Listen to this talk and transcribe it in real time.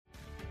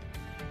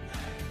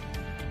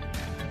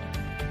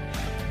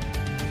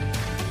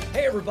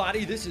Hey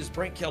everybody, this is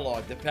Brent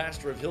Kellogg, the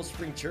pastor of Hill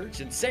Spring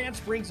Church in Sand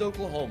Springs,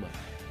 Oklahoma.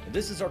 And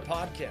this is our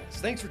podcast.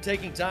 Thanks for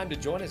taking time to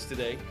join us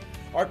today.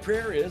 Our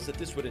prayer is that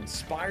this would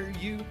inspire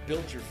you,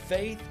 build your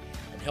faith,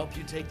 and help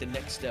you take the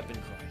next step in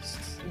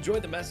Christ. Enjoy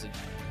the message.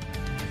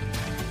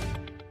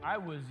 I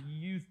was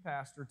youth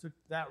pastor, took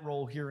that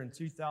role here in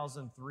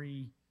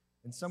 2003,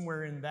 and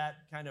somewhere in that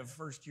kind of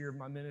first year of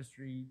my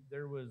ministry,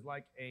 there was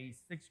like a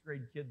sixth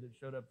grade kid that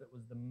showed up that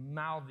was the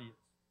mouthiest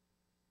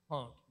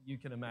punk you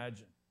can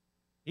imagine.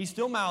 He's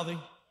still mouthy,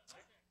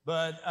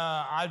 but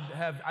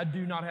I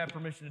do not have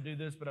permission to do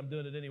this, but I'm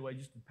doing it anyway,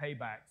 just to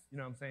paybacks, you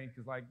know what I'm saying?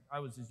 Because like I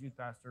was his youth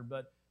pastor.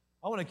 But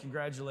I want to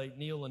congratulate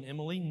Neil and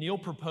Emily. Neil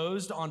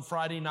proposed on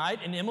Friday night,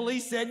 and Emily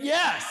said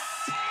yes.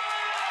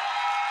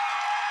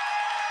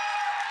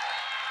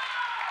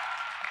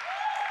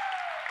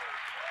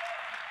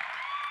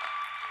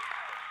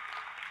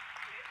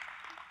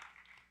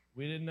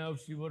 We didn't know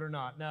if she would or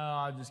not. No,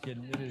 I'm just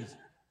kidding. It is.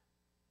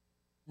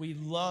 We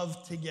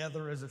love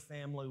together as a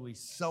family. We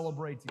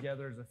celebrate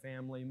together as a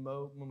family.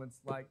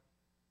 Moments like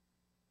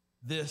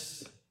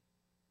this,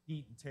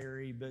 Pete and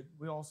Terry, but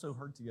we also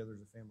hurt together as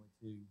a family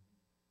too,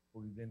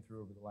 what we've been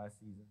through over the last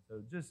season.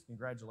 So just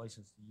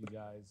congratulations to you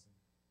guys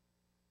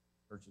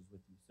and churches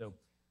with you. So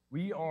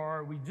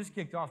we just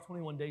kicked off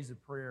 21 days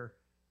of prayer.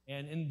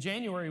 And in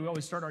January, we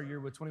always start our year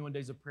with 21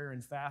 days of prayer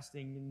and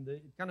fasting. And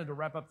kind of to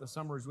wrap up the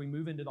summer as we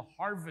move into the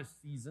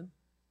harvest season.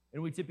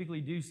 And we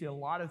typically do see a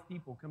lot of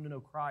people come to know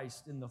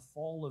Christ in the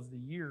fall of the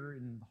year.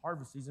 In the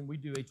harvest season, we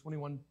do a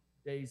 21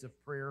 days of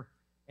prayer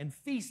and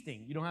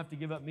feasting. You don't have to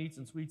give up meats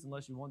and sweets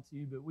unless you want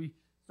to, but we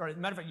started.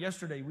 Matter of fact,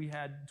 yesterday we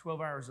had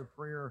 12 hours of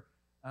prayer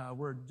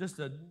where just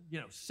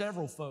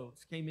several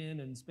folks came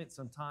in and spent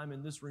some time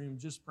in this room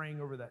just praying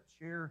over that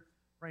chair,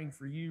 praying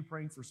for you,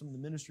 praying for some of the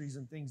ministries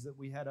and things that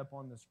we had up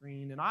on the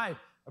screen. And I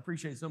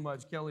appreciate so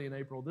much Kelly and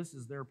April. This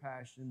is their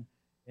passion.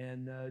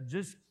 And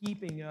just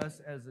keeping us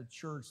as a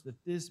church that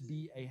this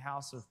be a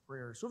house of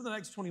prayer. So over the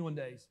next 21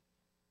 days,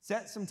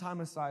 set some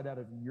time aside out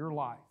of your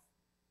life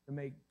to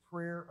make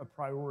prayer a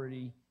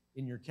priority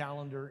in your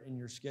calendar, in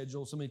your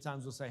schedule. So many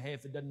times we'll say, hey,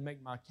 if it doesn't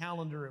make my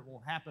calendar, it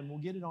won't happen. We'll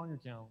get it on your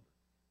calendar.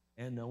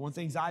 And one of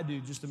the things I do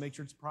just to make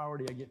sure it's a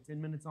priority, I get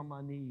 10 minutes on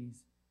my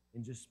knees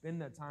and just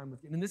spend that time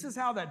with you. And this is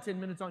how that 10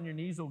 minutes on your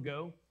knees will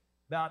go.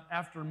 About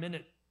after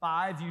minute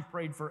 5, you've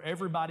prayed for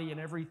everybody and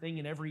everything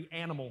and every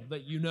animal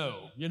that you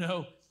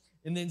know.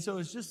 And then so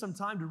it's just some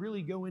time to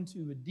really go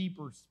into a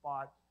deeper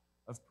spot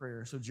of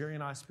prayer. So Jerry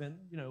and I spent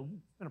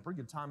a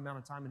pretty good amount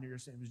of time in here.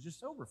 It was just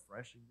so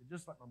refreshing to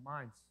just let my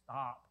mind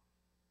stop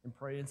and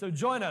pray. And so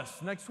join us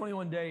next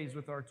 21 days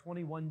with our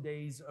 21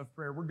 days of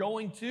prayer. We're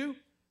going to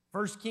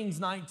 1 Kings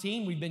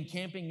 19. We've been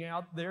camping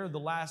out there the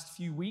last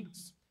few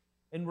weeks.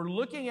 And we're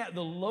looking at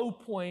the low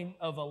point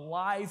of a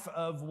life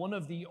of one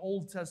of the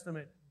Old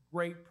Testament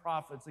great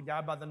prophets, a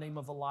guy by the name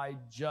of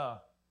Elijah.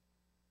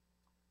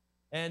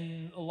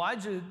 And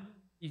Elijah,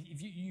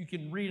 if you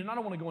can read, and I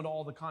don't want to go into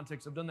all the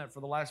context. I've done that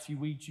for the last few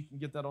weeks. You can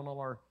get that on all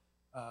our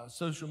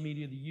social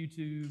media, the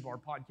YouTube, our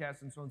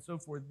podcasts, and so on and so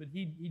forth. But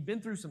he'd been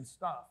through some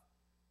stuff.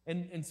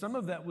 And some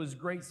of that was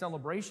great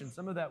celebration.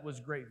 Some of that was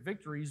great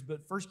victories. But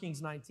 1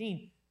 Kings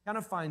 19 kind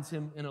of finds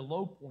him in a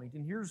low point.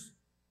 And here's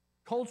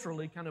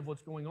culturally kind of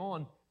what's going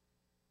on.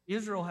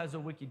 Israel has a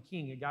wicked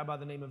king, a guy by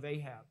the name of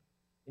Ahab.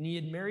 And he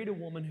had married a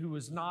woman who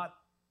was not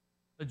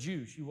a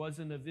Jew. She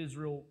wasn't of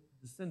Israel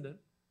descendant.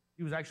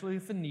 She was actually a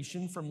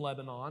Phoenician from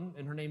Lebanon,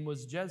 and her name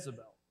was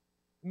Jezebel.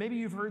 Maybe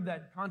you've heard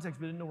that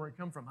context, but didn't know where it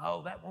come from.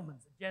 Oh, that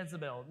woman's a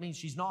Jezebel. It means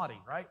she's naughty,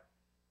 right?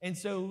 And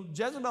so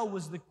Jezebel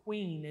was the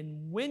queen,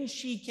 and when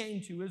she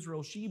came to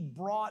Israel, she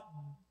brought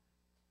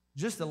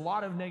just a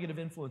lot of negative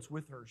influence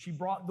with her. She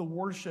brought the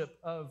worship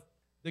of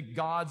the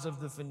gods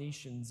of the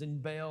Phoenicians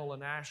and Baal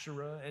and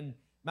Asherah. And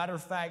matter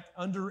of fact,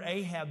 under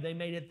Ahab, they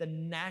made it the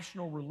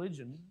national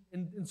religion.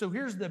 And so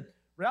here's the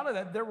reality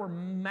that there were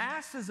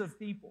masses of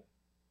people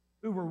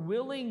who were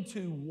willing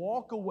to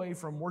walk away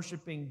from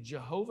worshiping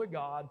Jehovah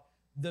God.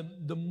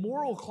 The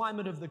moral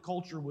climate of the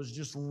culture was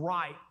just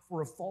right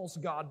for a false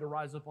god to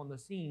rise up on the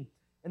scene,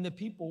 and the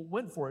people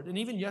went for it. And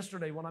even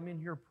yesterday when I'm in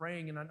here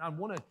praying, and I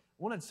want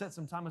to set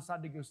some time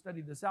aside to go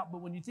study this out, but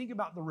when you think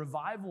about the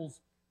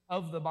revivals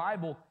of the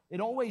Bible,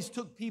 it always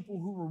took people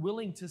who were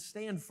willing to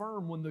stand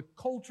firm when the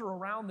culture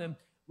around them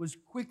was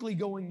quickly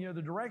going the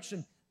other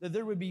direction, that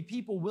there would be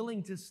people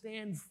willing to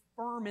stand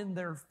firm in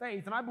their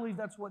faith. And I believe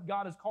that's what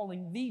God is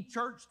calling the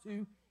church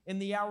to in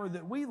the hour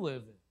that we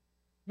live in.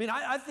 I mean,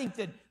 I think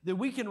that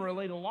we can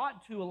relate a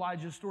lot to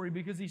Elijah's story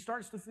because he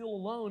starts to feel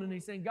alone and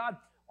he's saying, God,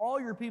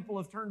 all your people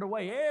have turned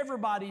away.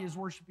 Everybody is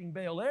worshiping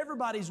Baal.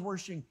 Everybody's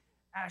worshiping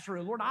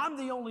Asherah. Lord, I'm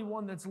the only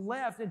one that's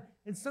left.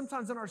 And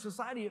sometimes in our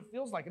society, it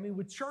feels like,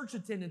 with church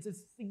attendance,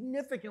 it's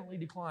significantly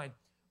declined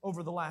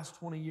over the last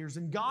 20 years.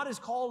 And God is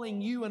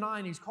calling you and I,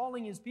 and He's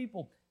calling His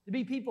people to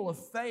be people of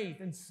faith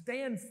and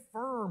stand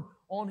firm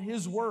on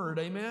His word.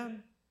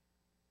 Amen?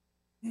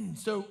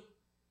 So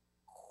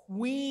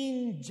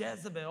Queen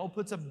Jezebel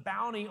puts a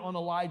bounty on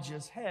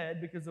Elijah's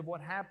head because of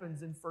what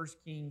happens in 1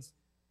 Kings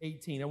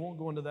 18. I won't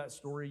go into that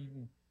story. You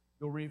can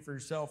Go read it for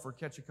yourself or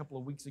catch a couple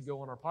of weeks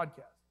ago on our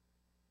podcast.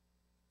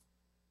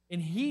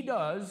 And he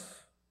does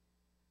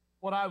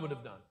what I would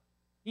have done.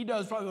 He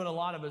does probably what a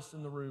lot of us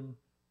in the room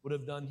would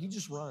have done. He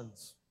just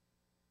runs.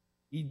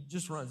 He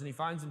just runs, and he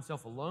finds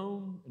himself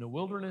alone in a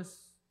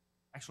wilderness,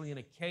 actually in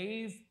a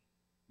cave.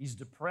 He's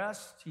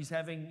depressed. He's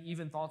having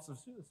even thoughts of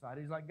suicide.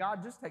 He's like,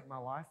 God, just take my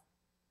life.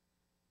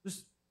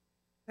 Just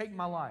take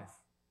my life.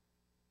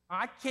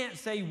 I can't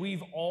say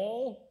we've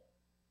all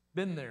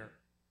been there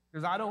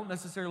because I don't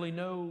necessarily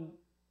know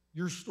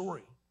your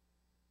story.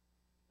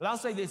 But I'll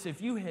say this,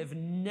 if you have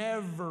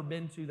never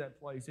been to that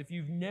place, if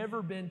you've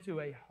never been to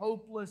a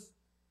hopeless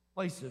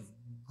place of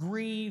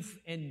grief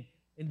and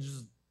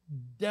just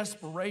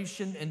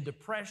desperation and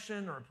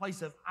depression, or a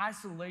place of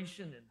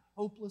isolation and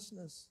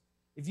hopelessness,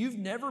 if you've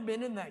never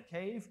been in that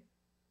cave,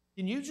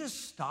 can you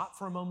just stop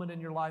for a moment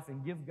in your life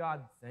and give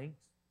God thanks?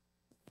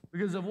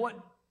 Because of what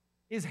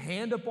His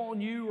hand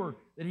upon you, or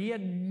that He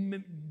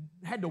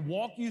had to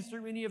walk you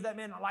through any of that,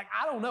 man. Like,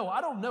 I don't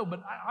know,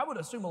 but I would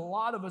assume a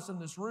lot of us in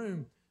this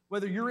room,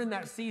 whether you're in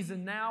that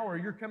season now or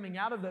you're coming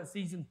out of that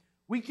season,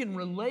 we can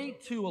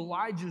relate to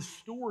Elijah's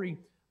story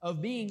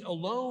of being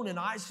alone and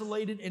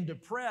isolated and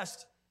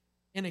depressed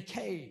in a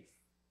cave.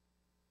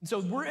 And so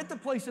we're at the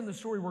place in the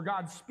story where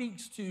God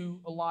speaks to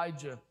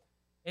Elijah,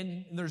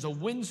 and there's a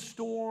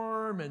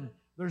windstorm, and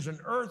there's an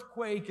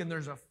earthquake, and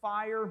there's a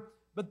fire.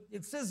 But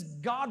it says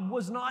God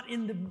was not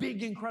in the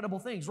big, incredible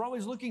things. We're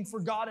always looking for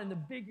God in the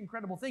big,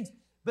 incredible things.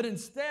 But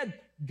instead,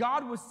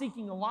 God was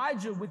seeking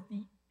Elijah with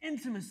the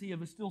intimacy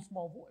of a still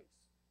small voice.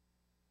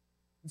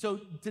 And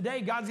so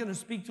today, God's going to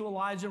speak to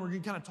Elijah, and we're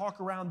going to kind of talk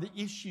around the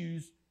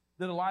issues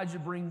that Elijah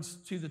brings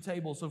to the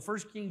table. So 1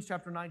 Kings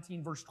chapter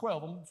 19, verse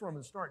 12, that's where I'm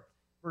going to start.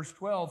 Verse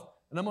 12,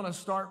 and I'm going to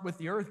start with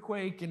the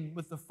earthquake and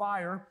with the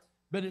fire.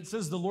 But it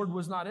says the Lord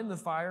was not in the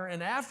fire,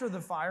 and after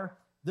the fire,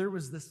 there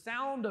was the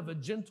sound of a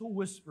gentle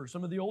whisper.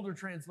 Some of the older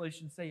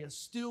translations say a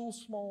still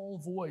small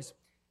voice.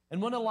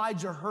 And when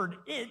Elijah heard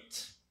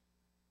it,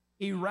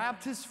 he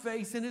wrapped his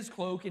face in his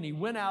cloak, and he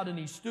went out and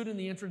he stood in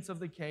the entrance of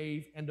the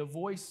cave, and a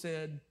voice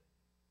said,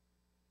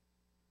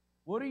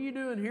 "What are you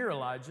doing here,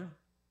 Elijah?"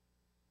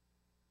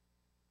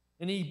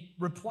 And he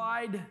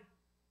replied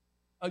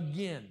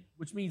again,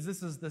 which means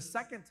this is the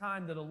second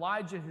time that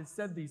Elijah has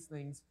said these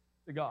things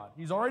to God.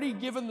 He's already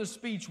given the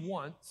speech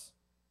once,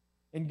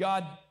 and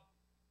God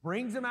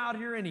brings him out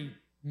here and he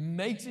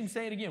makes him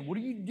say it again. "What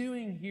are you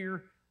doing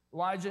here,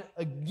 Elijah?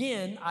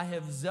 Again, I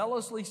have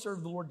zealously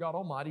served the Lord God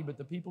Almighty, but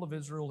the people of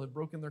Israel have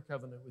broken their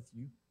covenant with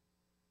you.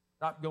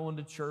 Stop going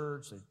to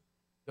church. They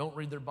don't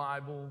read their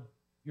Bible.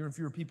 Fewer and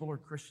fewer people are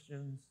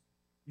Christians."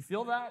 You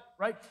feel that,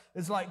 right?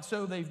 It's like,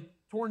 so they've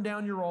torn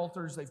down your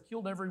altars. They've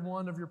killed every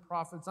one of your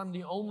prophets. I'm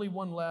the only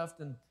one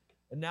left, and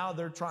now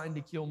they're trying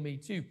to kill me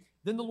too.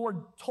 Then the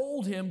Lord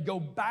told him, "Go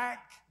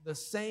back the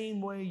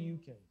same way you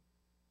came."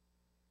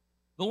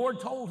 The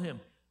Lord told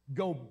him,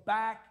 "Go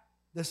back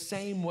the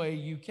same way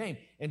you came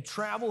and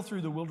travel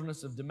through the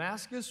wilderness of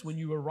Damascus. When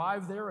you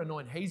arrive there,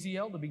 anoint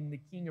Hazael to be the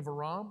king of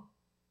Aram.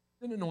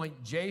 Then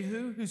anoint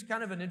Jehu," who's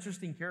kind of an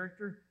interesting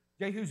character.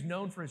 Jehu's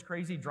known for his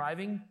crazy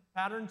driving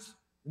patterns.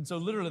 And so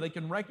literally they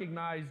can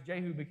recognize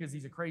Jehu because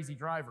he's a crazy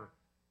driver.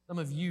 Some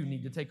of you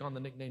need to take on the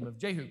nickname of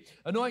Jehu.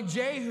 "Anoint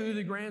Jehu,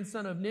 the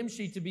grandson of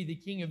Nimshi, to be the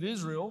king of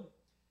Israel,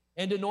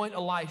 and anoint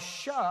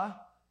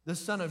Elisha, the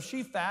son of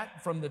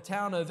Shaphat, from the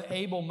town of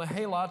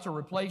Abel-Mahalah, to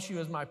replace you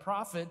as my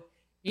prophet.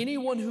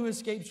 Anyone who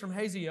escapes from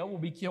Hazael will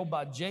be killed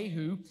by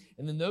Jehu,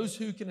 and then those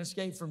who can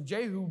escape from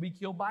Jehu will be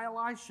killed by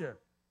Elisha.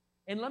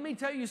 And let me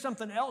tell you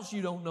something else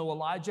you don't know,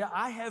 Elijah.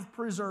 I have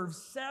preserved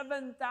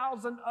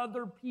 7,000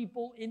 other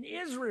people in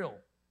Israel."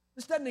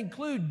 This doesn't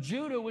include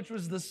Judah, which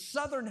was the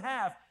southern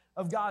half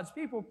of God's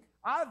people.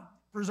 "I've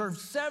preserved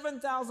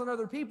 7,000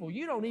 other people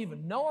you don't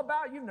even know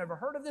about. You've never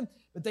heard of them,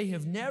 but they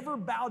have never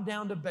bowed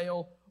down to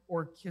Baal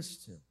or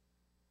kissed him."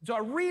 So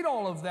I read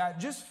all of that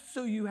just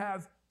so you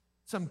have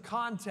some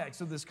context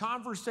of this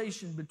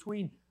conversation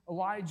between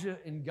Elijah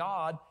and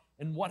God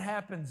and what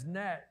happens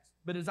next.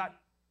 But as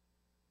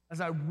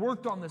I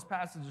worked on this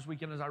passage this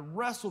weekend, as I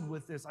wrestled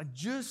with this, I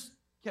just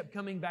kept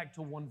coming back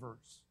to one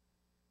verse.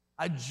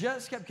 I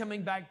just kept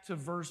coming back to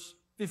verse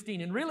 15,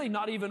 and really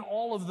not even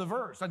all of the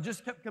verse. I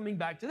just kept coming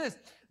back to this.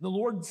 The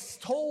Lord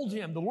told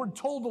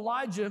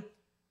Elijah,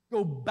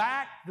 "Go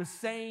back the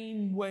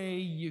same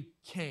way you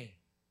came."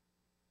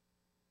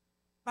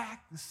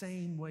 Back the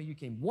same way you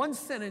came. One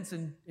sentence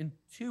and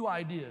two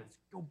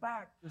ideas. Go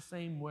back the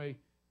same way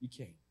you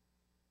came.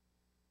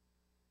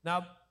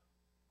 Now,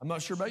 I'm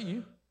not sure about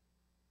you,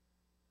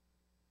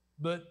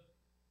 but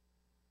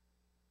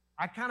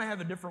I kind of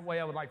have a different way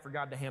I would like for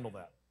God to handle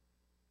that.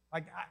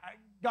 Like,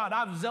 God,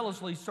 I've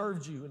zealously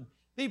served you, and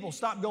people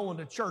stopped going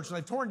to church, and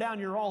they've torn down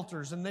your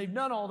altars, and they've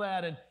done all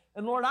that,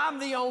 and Lord, I'm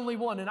the only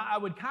one. And I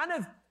would kind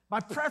of,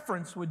 my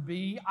preference would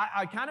be,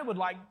 I kind of would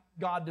like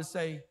God to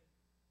say,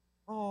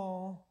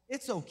 "Oh,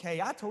 it's okay.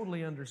 I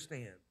totally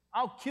understand.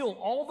 I'll kill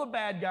all the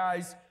bad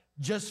guys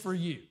just for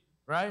you,"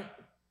 right?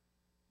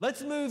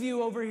 Let's move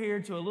you over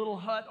here to a little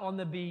hut on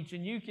the beach,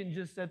 and you can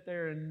just sit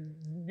there and,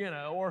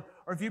 or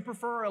if you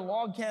prefer a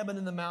log cabin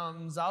in the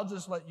mountains, I'll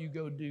just let you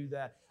go do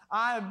that.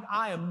 I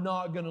am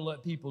not going to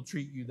let people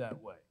treat you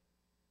that way.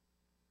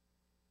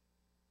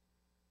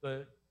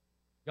 But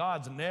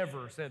God's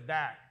never said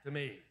that to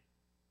me.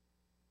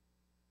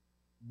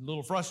 A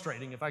little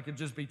frustrating if I could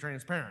just be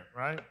transparent,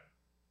 right?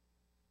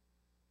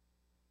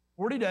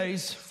 40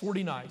 days,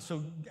 40 nights.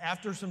 So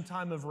after some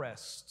time of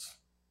rest,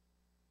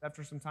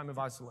 after some time of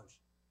isolation,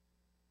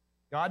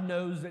 God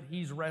knows that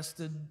he's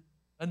rested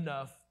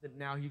enough that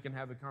now he can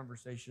have a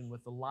conversation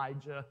with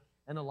Elijah,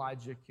 and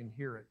Elijah can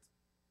hear it.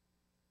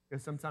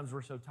 Because sometimes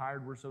we're so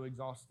tired, we're so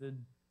exhausted,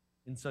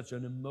 in such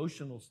an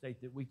emotional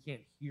state that we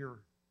can't hear.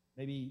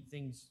 Maybe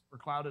things are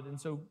clouded. And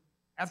so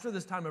after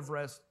this time of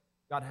rest,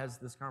 God has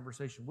this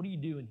conversation. What are you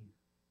doing here?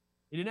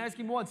 He didn't ask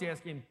him once, he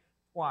asked him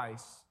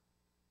twice.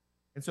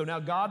 And so now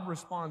God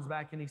responds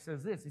back and he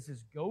says this. He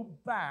says, go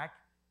back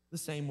the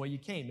same way you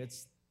came.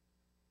 It's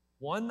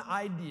one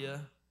idea,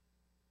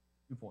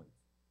 2 points.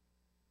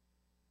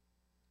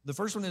 The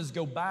first one is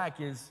go back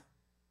is,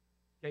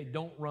 okay,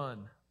 don't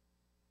run.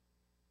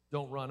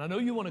 Don't run. I know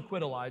you want to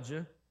quit,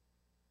 Elijah.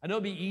 I know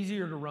it'd be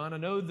easier to run. I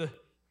know the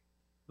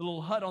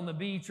little hut on the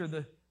beach or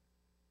the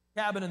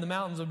cabin in the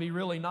mountains would be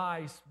really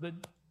nice, but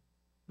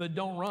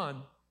don't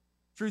run.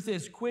 Truth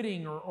is,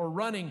 quitting or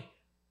running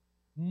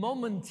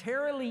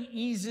momentarily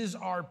eases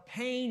our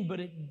pain, but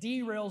it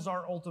derails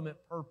our ultimate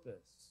purpose.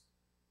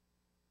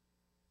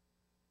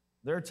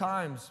 There are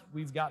times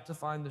we've got to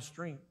find the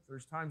strength.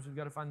 There's times we've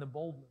got to find the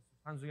boldness.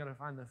 There's times we've got to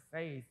find the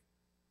faith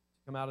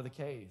to come out of the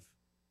cave.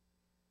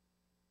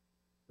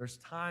 There's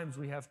times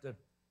we have to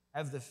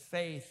have the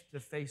faith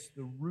to face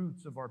the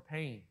roots of our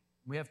pain.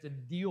 We have to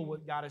deal with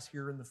what got us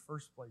here in the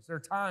first place. There are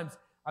times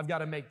I've got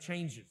to make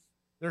changes.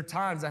 There are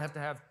times I have to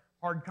have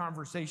hard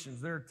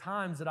conversations. There are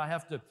times that I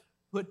have to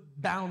put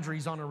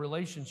boundaries on a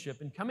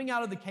relationship. And coming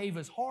out of the cave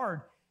is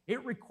hard.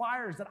 It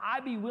requires that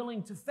I be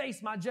willing to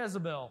face my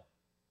Jezebel.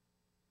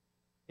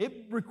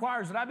 It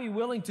requires that I be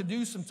willing to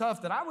do some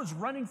stuff that I was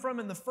running from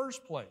in the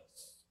first place.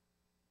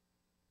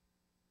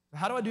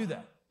 How do I do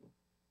that?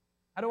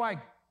 How do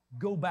I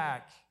go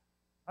back?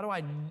 How do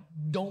I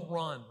don't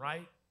run,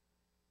 right?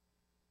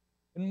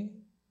 And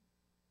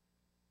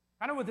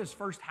kind of with this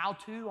first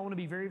how-to, I want to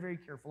be very, very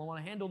careful. I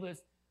want to handle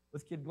this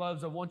with kid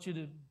gloves. I want you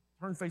to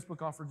turn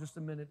Facebook off for just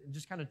a minute and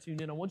just kind of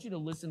tune in. I want you to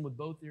listen with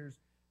both ears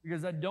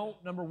because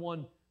number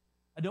one,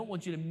 I don't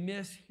want you to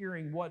miss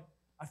hearing what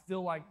I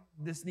feel like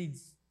this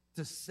needs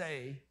to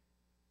say.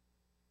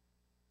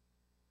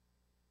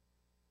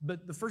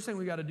 But the first thing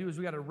we got to do is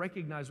we got to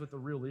recognize what the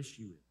real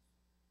issue is.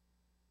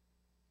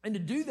 And to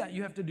do that,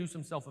 you have to do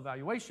some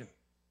self-evaluation.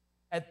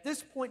 At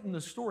this point in the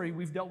story,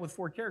 we've dealt with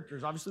 4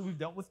 characters. Obviously, we've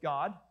dealt with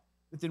God,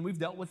 but then we've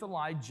dealt with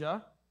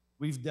Elijah.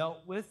 We've dealt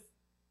with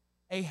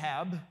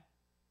Ahab,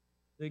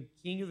 the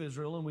king of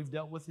Israel, and we've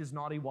dealt with his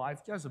naughty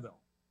wife, Jezebel.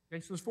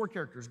 Okay, so there's 4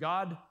 characters: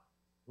 God,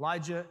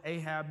 Elijah,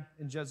 Ahab,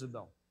 and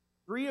Jezebel.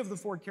 3 of the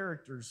 4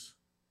 characters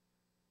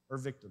are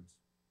victims.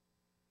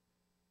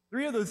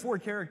 3 of the 4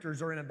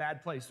 characters are in a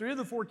bad place. 3 of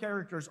the 4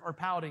 characters are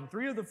pouting.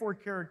 3 of the 4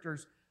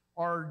 characters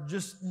are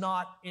just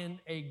not in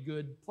a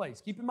good place.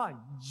 Keep in mind,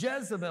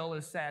 Jezebel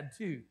is sad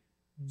too.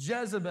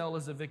 Jezebel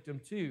is a victim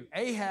too.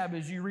 Ahab,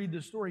 as you read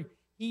the story,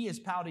 he is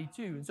pouty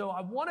too. And so I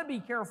want to be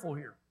careful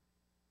here.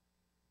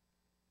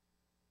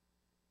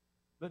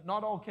 But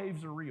not all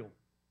caves are real.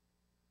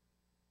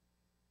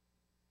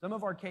 Some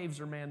of our caves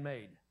are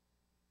man-made.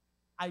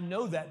 I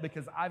know that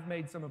because I've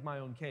made some of my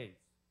own caves.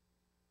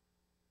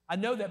 I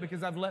know that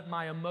because I've let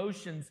my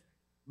emotions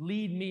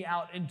lead me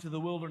out into the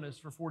wilderness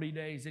for 40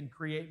 days and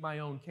create my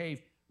own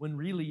cave when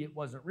really it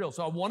wasn't real.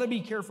 So I want to be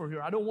careful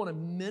here. I don't want to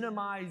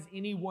minimize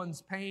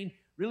anyone's pain.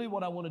 Really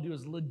what I want to do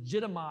is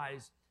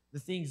legitimize the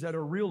things that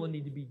are real and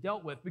need to be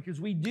dealt with, because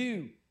we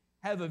do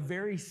have a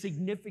very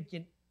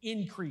significant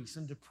increase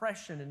in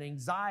depression and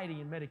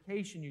anxiety and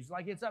medication use.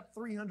 Like it's up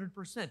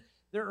 300%.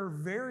 There are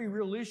very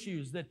real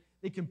issues that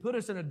can put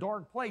us in a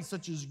dark place,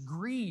 such as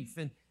grief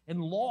and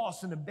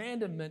loss and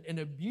abandonment and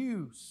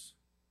abuse.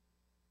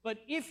 But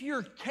if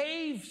your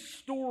cave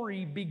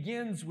story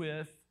begins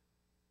with,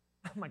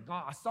 oh my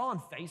God, I saw on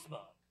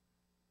Facebook.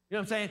 You know what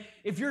I'm saying?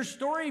 If your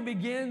story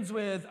begins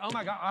with, oh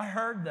my God, I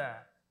heard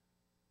that.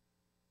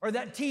 Or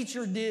that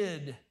teacher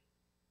did.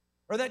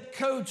 Or that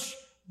coach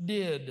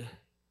did.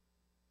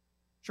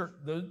 Sure,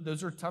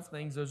 those are tough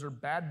things. Those are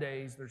bad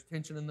days. There's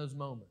tension in those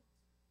moments.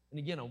 And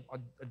again,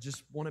 I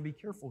just want to be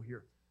careful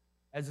here.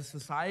 As a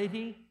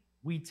society,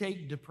 we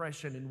take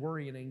depression and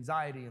worry and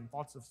anxiety and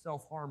thoughts of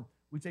self-harm.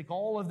 We take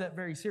all of that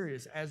very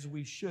serious, as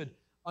we should,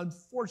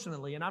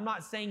 unfortunately. And I'm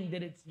not saying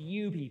that it's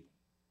you people.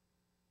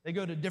 They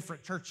go to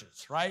different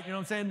churches, right? You know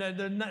what I'm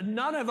saying?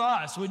 None of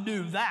us would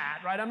do that,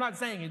 right? I'm not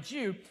saying it's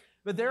you,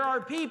 but there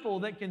are people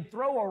that can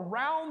throw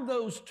around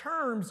those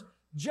terms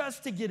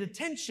just to get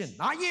attention.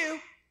 Not you.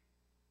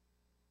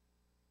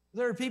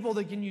 There are people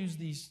that can use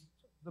these.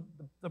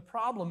 The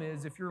problem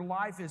is if your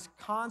life is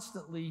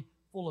constantly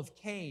full of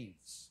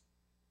caves,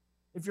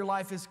 if your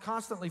life is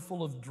constantly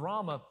full of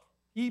drama,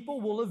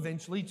 people will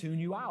eventually tune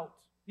you out.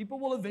 People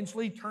will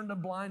eventually turn a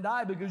blind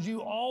eye because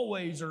you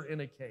always are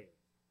in a cave.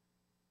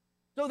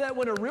 So that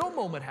when a real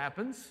moment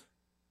happens,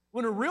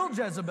 when a real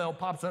Jezebel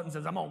pops up and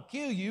says, I'm going to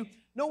kill you,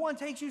 no one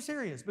takes you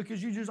serious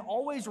because you're just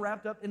always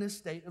wrapped up in a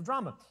state of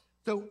drama.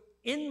 So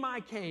in my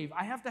cave,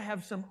 I have to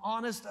have some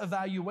honest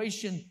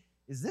evaluation.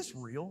 Is this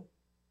real?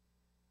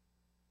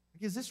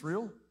 Is this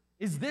real?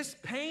 Is this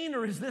pain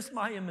or is this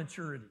my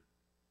immaturity?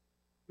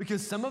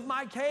 Because some of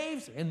my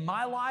caves in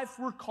my life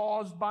were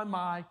caused by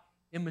my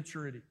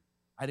immaturity.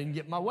 I didn't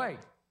get my way.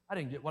 I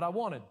didn't get what I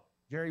wanted.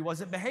 Jerry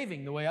wasn't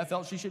behaving the way I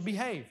felt she should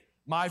behave.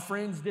 My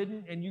friends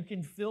didn't, and you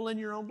can fill in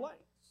your own blanks.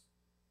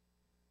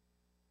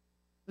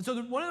 And so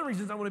one of the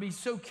reasons I want to be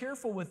so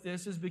careful with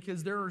this is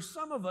because there are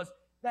some of us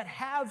that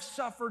have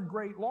suffered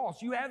great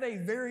loss. You have a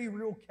very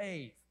real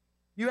cave.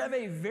 You have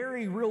a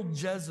very real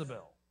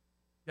Jezebel,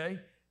 okay?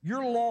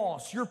 Your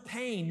loss, your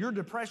pain, your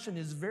depression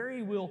is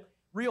very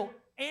real,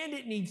 and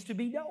it needs to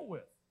be dealt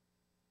with.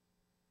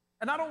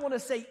 And I don't want to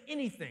say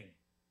anything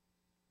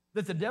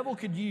that the devil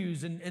could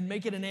use and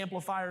make it an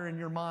amplifier in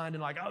your mind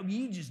and like, oh,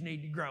 you just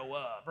need to grow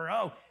up, or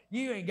oh,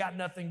 you ain't got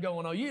nothing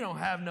going on. You don't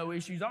have no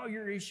issues. All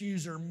your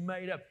issues are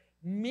made up.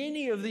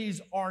 Many of these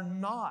are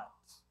not.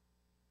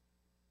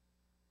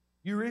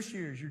 Your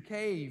issues, your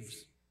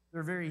caves,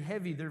 they're very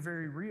heavy, they're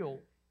very real.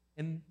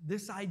 And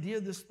this idea,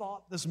 this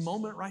thought, this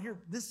moment right here,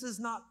 this is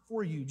not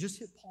for you. Just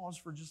hit pause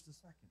for just a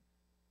second.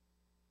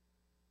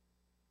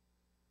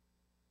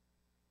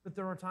 But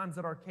there are times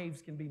that our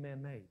caves can be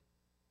man-made.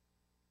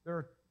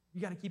 You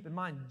got to keep in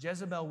mind,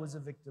 Jezebel was a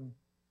victim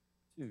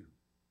too.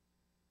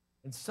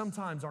 And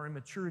sometimes our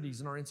immaturities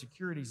and our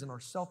insecurities and our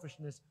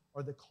selfishness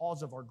are the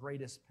cause of our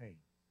greatest pain.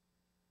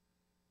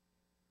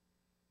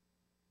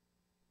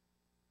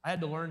 I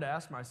had to learn to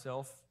ask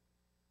myself,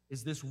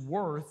 is this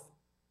worth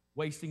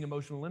wasting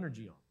emotional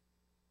energy on?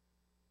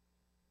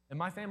 And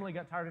my family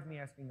got tired of me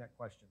asking that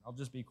question. I'll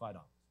just be quite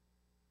honest.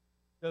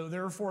 So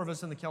there are 4 of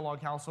us in the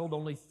Kellogg household.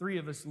 Only 3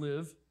 of us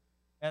live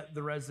at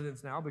the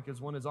residence now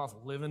because one is off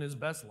living his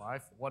best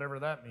life, whatever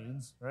that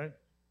means, right?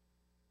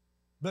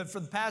 But for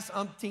the past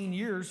umpteen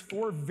years,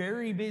 4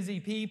 very busy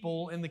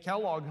people in the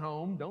Kellogg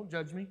home, don't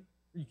judge me.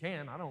 You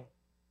can, I don't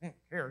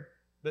care.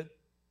 But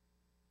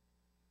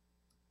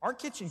our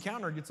kitchen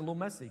counter gets a little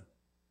messy.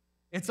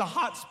 It's a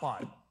hot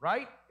spot,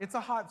 right? It's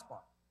a hot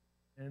spot.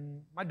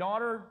 And my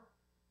daughter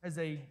has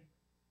a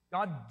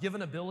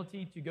God-given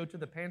ability to go to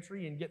the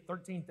pantry and get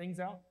 13 things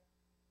out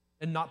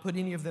and not put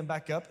any of them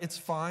back up. It's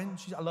fine.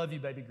 I love you,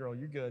 baby girl.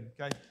 You're good,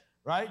 okay?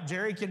 Right?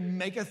 Jerry can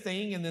make a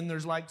thing, and then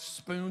there's like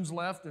spoons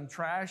left and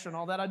trash and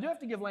all that. I do have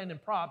to give Landon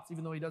props,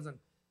 even though he doesn't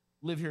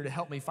live here to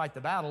help me fight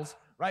the battles,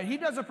 right? He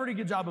does a pretty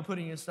good job of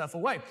putting his stuff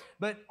away.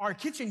 But our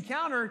kitchen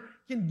counter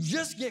can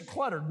just get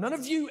cluttered. None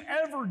of you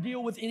ever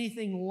deal with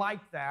anything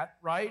like that,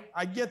 right?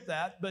 I get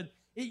that, but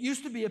it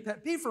used to be a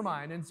pet peeve for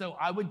mine. And so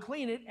I would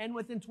clean it, and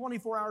within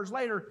 24 hours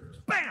later,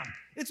 bam,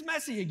 it's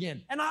messy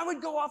again. And I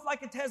would go off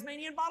like a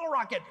Tasmanian bottle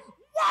rocket.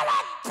 What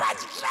a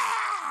bitch!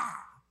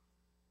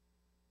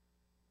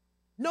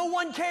 No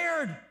one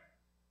cared.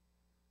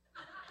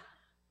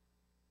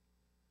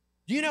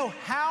 Do you know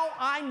how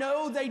I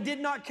know they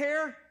did not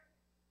care?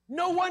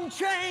 No one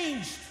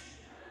changed.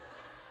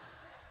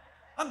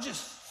 I'm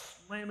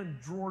just slamming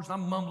drawers.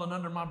 I'm mumbling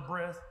under my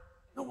breath.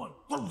 No one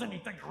throws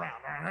anything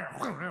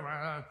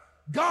around.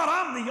 God,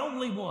 I'm the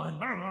only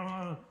one.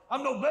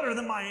 I'm no better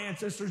than my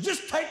ancestors.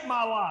 Just take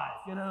my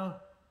life, you know?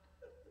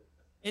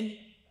 And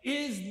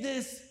is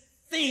this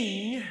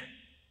thing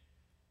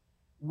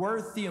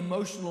worth the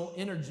emotional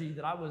energy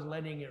that I was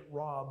letting it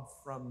rob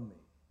from me?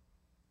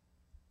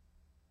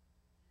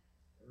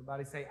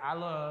 Everybody say, I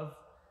love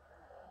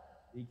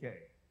DK.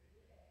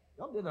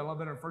 Y'all did that a lot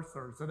better in first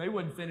service, so they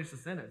wouldn't finish the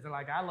sentence. They're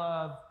like, I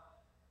love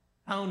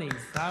ponies.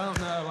 I don't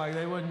know, like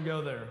they wouldn't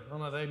go there. I don't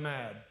know, they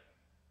mad.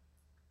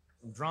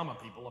 Some drama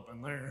people up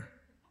in there.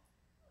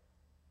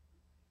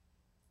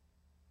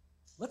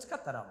 Let's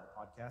cut that out of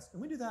the podcast.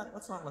 Can we do that?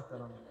 Let's not let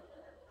that on.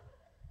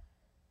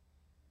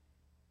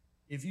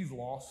 If you've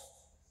lost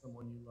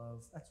someone you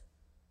love, that's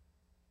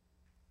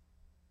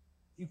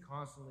you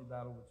constantly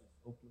battle with just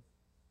hopelessness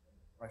and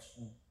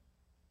depression.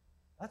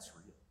 That's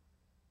real.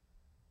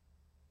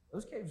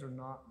 Those caves are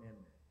not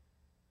man-made.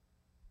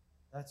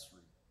 That's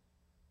real.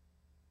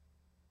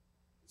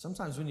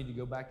 Sometimes we need to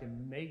go back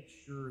and make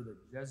sure that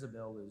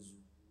Jezebel is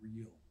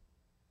real.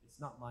 It's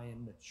not my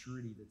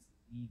immaturity that's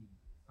leading.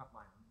 It's not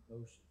my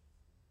emotions.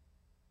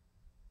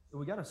 So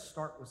we got to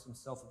start with some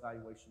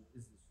self-evaluation.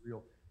 Is this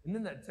real? And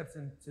then that steps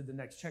into the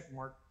next check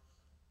mark.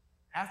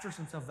 After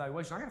some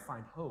self-evaluation, I got to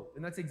find hope.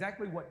 And that's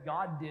exactly what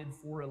God did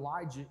for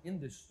Elijah in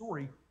this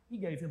story. He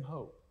gave him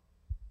hope.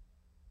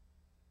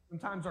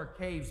 Sometimes our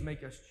caves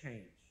make us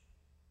change.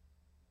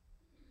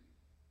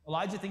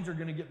 Elijah, things are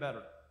going to get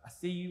better. I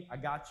see you. I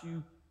got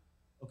you.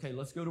 Okay,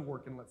 let's go to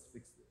work and let's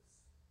fix this.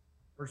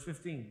 Verse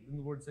 15, then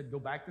the Lord said, go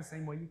back the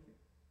same way you came.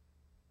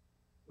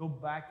 Go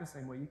back the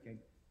same way you came.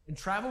 And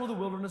travel to the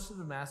wilderness of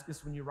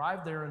Damascus. When you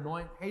arrive there,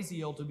 anoint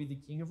Hazael to be the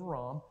king of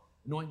Aram,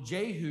 anoint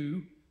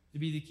Jehu to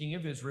be the king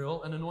of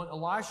Israel, and anoint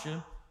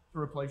Elisha to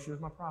replace you as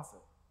my prophet.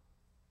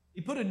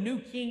 He put a new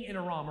king in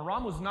Aram.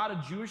 Aram was not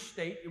a Jewish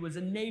state. It was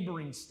a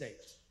neighboring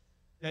state.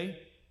 Okay?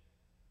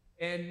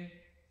 And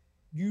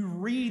you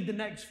read the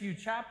next few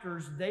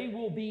chapters, they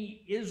will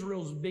be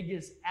Israel's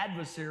biggest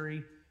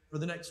adversary for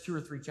the next 2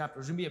 or 3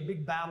 chapters. There's going to be a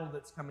big battle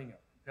that's coming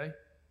up. Okay?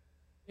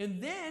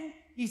 And then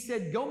he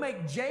said, go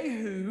make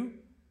Jehu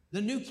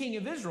the new king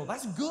of Israel.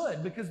 That's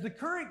good because the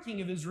current king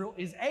of Israel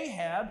is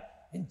Ahab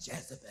and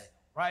Jezebel,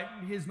 right?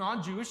 His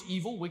non-Jewish,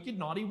 evil, wicked,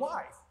 naughty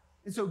wife.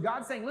 And so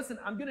God's saying, listen,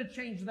 I'm going to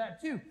change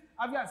that too.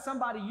 I've got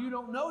somebody you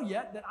don't know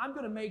yet that I'm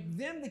going to make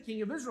them the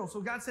king of Israel.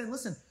 So God's saying,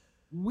 listen,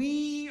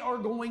 we are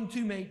going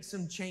to make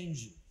some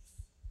changes.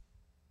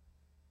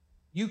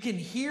 You can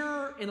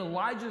hear in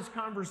Elijah's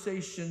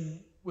conversation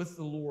with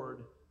the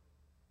Lord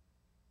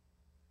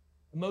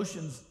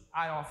emotions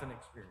I often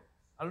experience.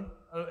 I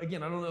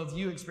don't know if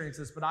you experience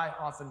this, but I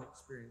often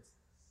experience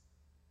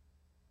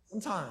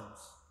this. Sometimes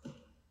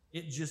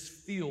it just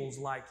feels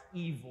like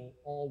evil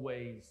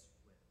always wins.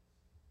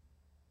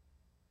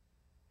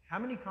 How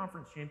many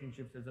conference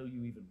championships has OU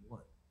even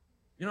won?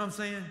 You know what I'm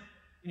saying?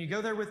 Can you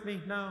go there with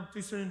me? No?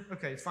 Too soon?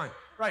 Okay, it's fine.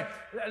 Right.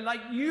 Like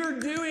you're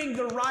doing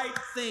the right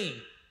thing.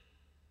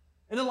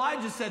 And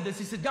Elijah said this.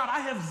 He said, God, I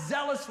have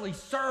zealously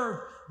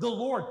served the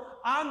Lord.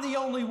 I'm the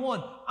only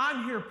one.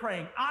 I'm here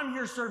praying. I'm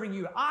here serving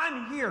you.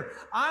 I'm here.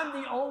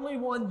 I'm the only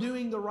one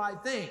doing the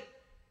right thing.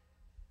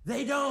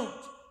 They don't.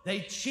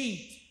 They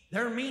cheat.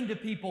 They're mean to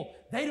people.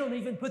 They don't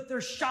even put their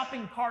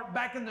shopping cart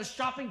back in the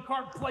shopping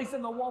cart place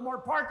in the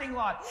Walmart parking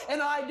lot.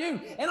 And I do.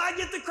 And I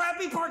get the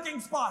crappy parking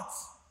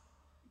spots.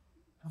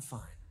 I'm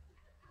fine.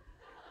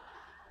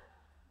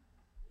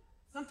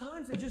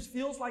 Sometimes it just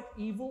feels like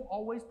evil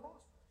always prospers.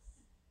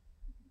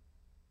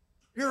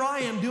 Here I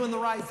am doing the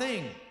right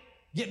thing,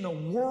 getting a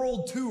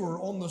world tour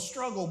on the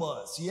struggle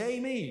bus. Yay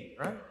me,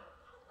 right?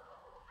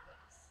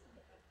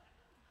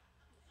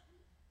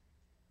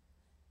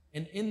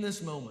 And in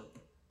this moment,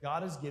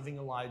 God is giving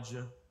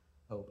Elijah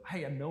hope.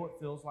 Hey, I know it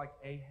feels like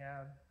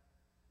Ahab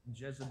and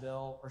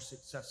Jezebel are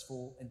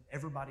successful and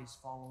everybody's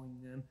following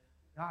them.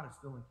 God is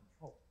still in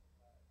control.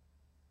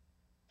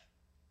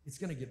 It's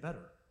going to get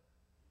better.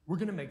 We're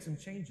going to make some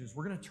changes.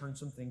 We're going to turn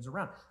some things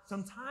around.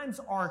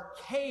 Sometimes our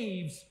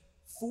caves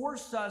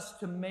force us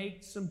to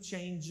make some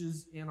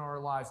changes in our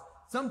lives.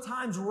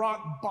 Sometimes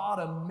rock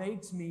bottom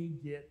makes me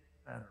get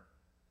better.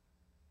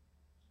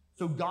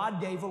 So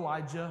God gave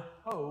Elijah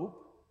hope.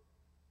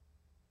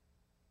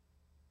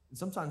 And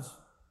sometimes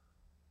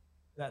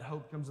that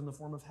hope comes in the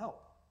form of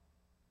help.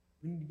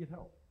 We need to get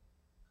help.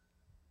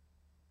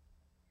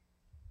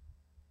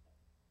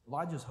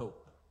 Elijah's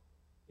hope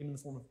came in the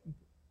form of people.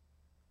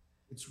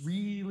 It's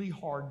really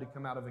hard to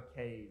come out of a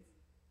cave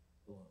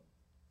alone.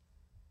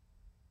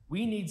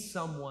 We need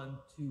someone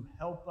to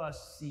help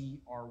us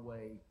see our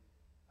way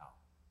out.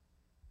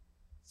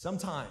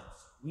 Sometimes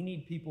we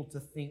need people to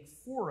think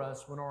for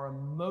us when our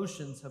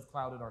emotions have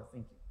clouded our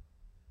thinking.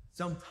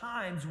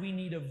 Sometimes we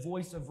need a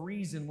voice of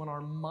reason when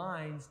our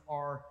minds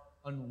are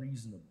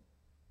unreasonable.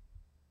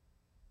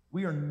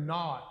 We are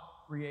not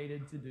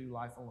created to do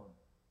life alone.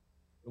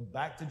 Go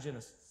back to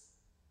Genesis.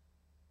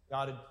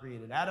 God had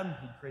created Adam.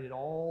 He created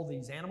all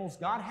these animals.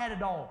 God had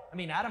it all.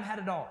 Adam had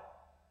it all.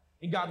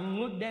 And God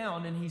looked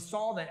down and he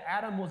saw that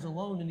Adam was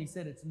alone and he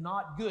said, it's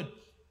not good.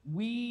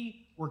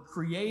 We were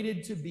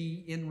created to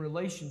be in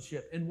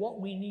relationship. And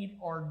what we need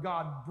are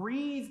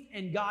God-breathed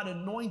and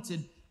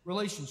God-anointed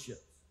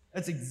relationships.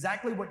 That's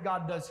exactly what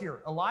God does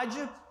here.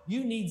 Elijah,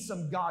 you need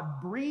some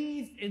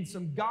God-breathed and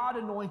some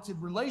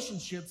God-anointed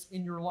relationships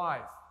in your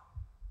life.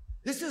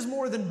 This is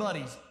more than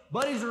buddies.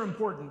 Buddies are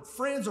important.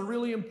 Friends are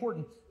really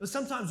important. But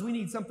sometimes we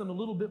need something a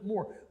little bit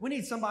more. We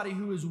need somebody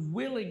who is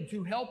willing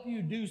to help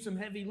you do some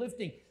heavy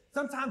lifting.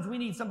 Sometimes we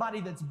need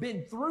somebody that's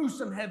been through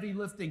some heavy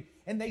lifting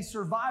and they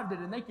survived it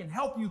and they can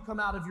help you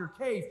come out of your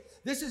cave.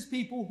 This is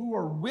people who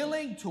are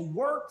willing to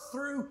work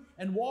through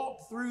and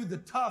walk through the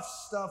tough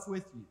stuff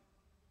with you.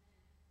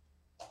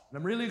 And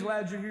I'm really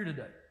glad you're here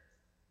today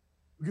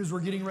because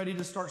we're getting ready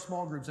to start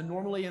small groups. And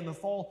normally in the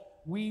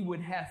fall, we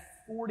would have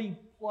 40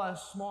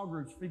 plus small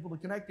groups for people to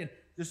connect in.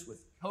 Just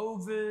with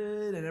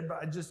COVID and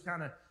everybody just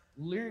kind of,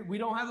 we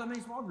don't have that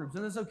many small groups.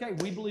 And it's okay.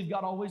 We believe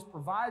God always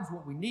provides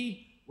what we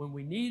need when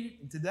we need it.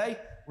 And today,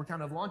 we're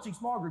kind of launching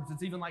small groups.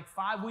 It's even like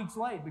 5 weeks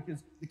late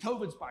because the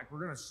COVID spike. We're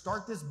going to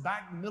start this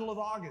back in the middle of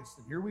August.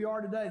 And here we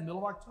are today, in the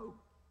middle of October.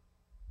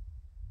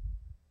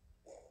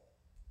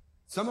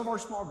 Some of our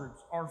small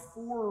groups are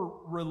for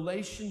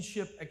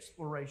relationship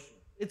exploration.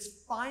 It's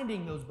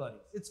finding those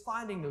buddies. It's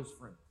finding those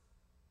friends.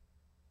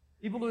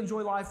 People to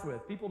enjoy life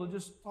with. People to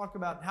just talk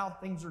about how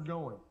things are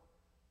going.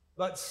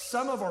 But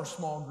some of our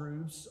small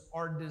groups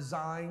are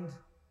designed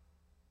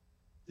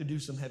to do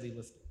some heavy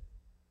lifting.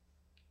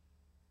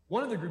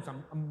 One of the groups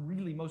I'm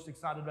really most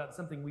excited about,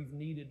 something we've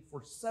needed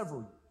for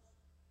several years,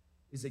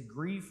 is a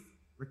grief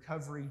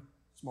recovery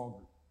small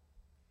group.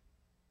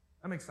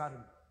 I'm excited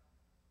about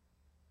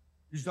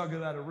it. You're just talking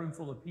about a room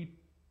full of people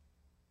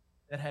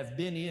that have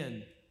been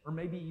in, or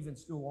maybe even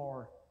still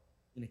are,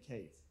 in a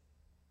cave.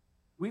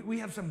 We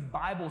have some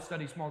Bible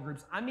study small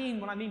groups.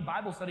 When I mean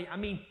Bible study, I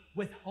mean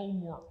with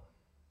homework.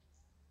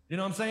 You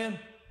know what I'm saying?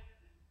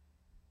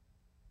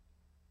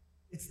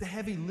 It's the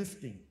heavy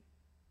lifting.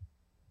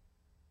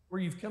 Where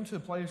you've come to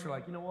a place where you're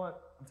like, you know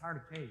what? I'm tired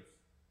of caves.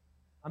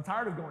 I'm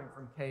tired of going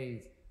from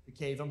cave to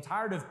cave. I'm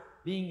tired of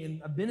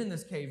I've been in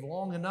this cave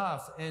long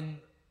enough, and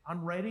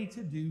I'm ready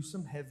to do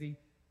some heavy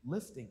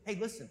lifting. Hey,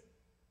 listen,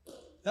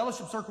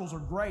 fellowship circles are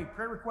great.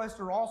 Prayer requests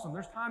are awesome.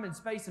 There's time and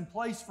space and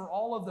place for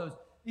all of those.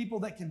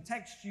 People that can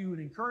text you and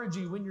encourage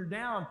you when you're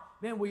down.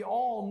 Man, we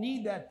all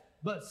need that.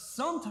 But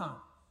sometimes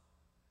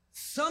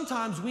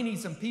we need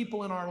some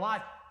people in our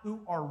life who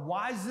are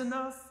wise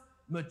enough,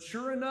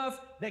 mature enough,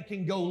 that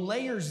can go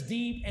layers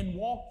deep and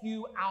walk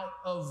you out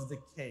of the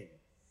cave.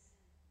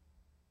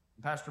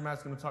 Pastor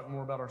Matt's going to talk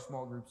more about our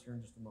small groups here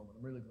in just a moment.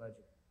 I'm really glad you're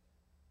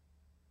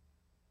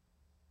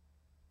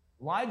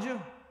here.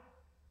 Elijah,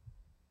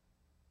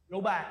 go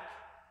back.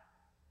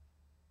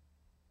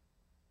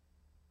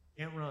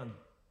 Can't run.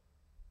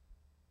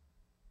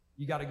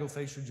 You got to go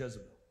face your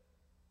Jezebel.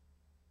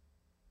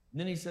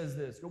 And then he says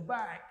this, go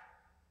back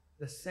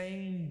the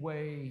same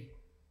way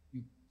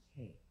you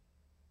came.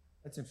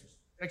 That's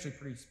interesting. Actually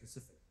pretty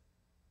specific.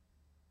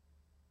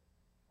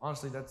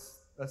 Honestly,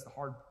 that's the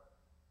hard part.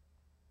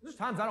 There's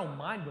times I don't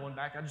mind going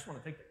back. I just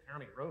want to take the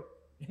county road.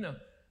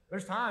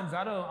 There's times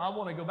I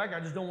want to go back. I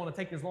just don't want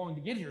to take as long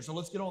to get here. So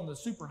let's get on the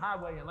super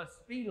highway and let's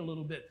speed a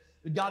little bit.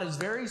 But God is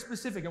very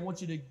specific. I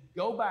want you to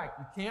go back.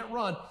 You can't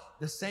run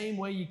the same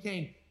way you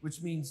came,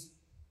 which means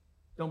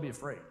don't be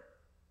afraid.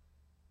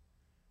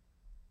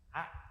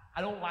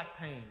 I don't like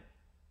pain.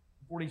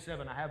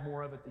 47, I have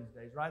more of it these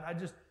days, right?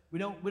 We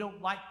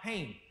don't like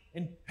pain.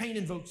 And pain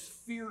invokes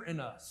fear in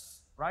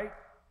us, right?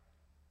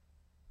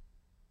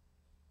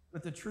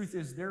 But the truth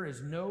is, there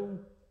is no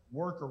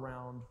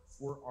workaround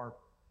for our pain.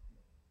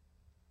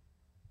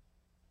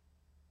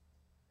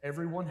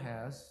 Everyone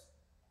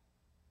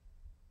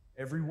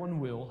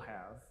will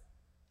have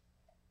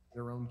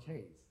their own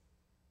cave.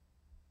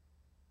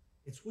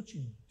 It's what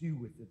you do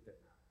with it that matters.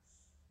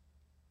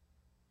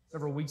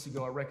 Several weeks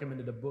ago, I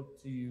recommended a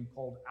book to you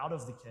called Out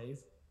of the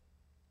Cave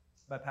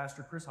by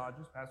Pastor Chris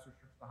Hodges, pastor of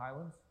Church of the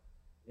Highlands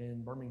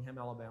in Birmingham,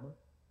 Alabama.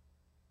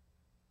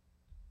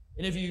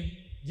 And if you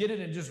get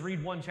it and just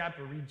read one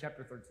chapter, read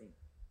chapter 13.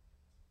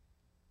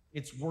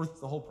 It's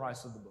worth the whole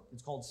price of the book.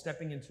 It's called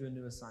Stepping into a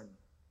New Assignment.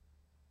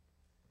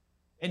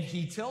 And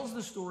he tells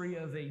the story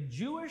of a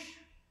Jewish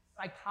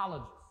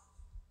psychologist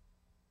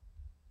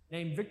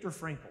named Viktor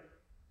Frankl.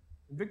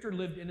 And Viktor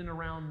lived in and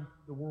around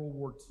the World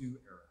War II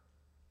era.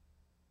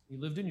 He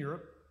lived in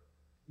Europe,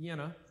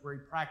 Vienna, where he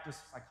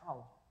practiced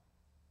psychology.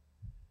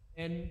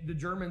 And the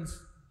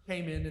Germans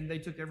came in and they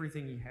took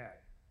everything he had.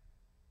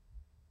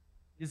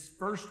 His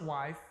first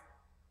wife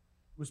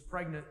was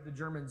pregnant. The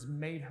Germans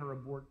made her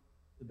abort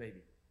the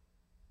baby.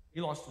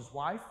 He lost his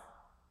wife.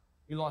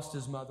 He lost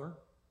his mother.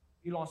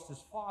 He lost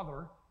his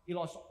father. He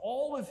lost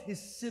all of his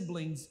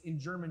siblings in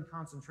German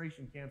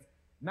concentration camps.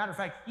 Matter of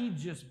fact, he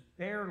just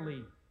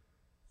barely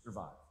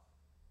survived.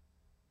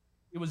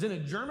 It was in a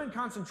German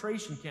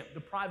concentration camp,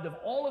 deprived of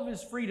all of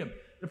his freedom,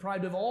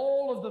 deprived of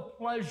all of the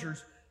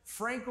pleasures.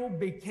 Frankl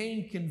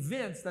became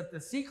convinced that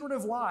the secret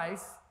of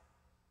life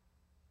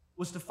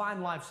was to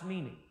find life's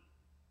meaning.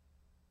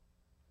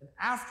 And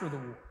after the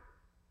war,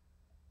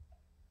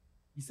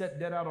 he set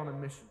dead out on a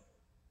mission,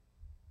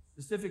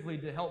 specifically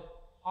to help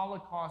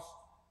Holocaust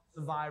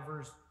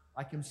survivors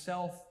like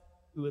himself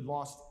who had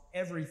lost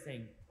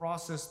everything,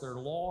 process their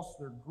loss,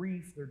 their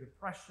grief, their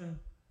depression,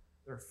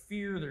 their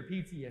fear, their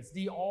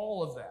PTSD,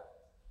 all of that.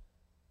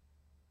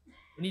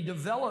 And he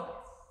developed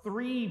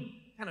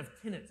three kind of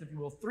tenets, if you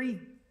will, three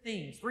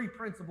things, three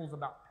principles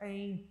about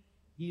pain,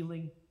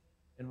 healing,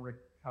 and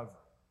recovery.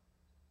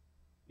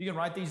 You can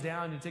write these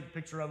down, you take a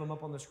picture of them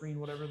up on the screen,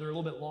 whatever. They're a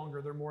little bit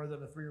longer. They're more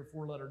than a 3 or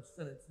 4 lettered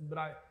sentence. But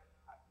I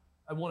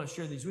want to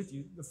share these with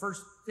you. The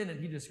first tenet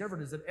he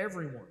discovered is that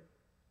everyone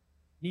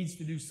needs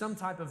to do some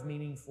type of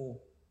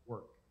meaningful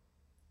work.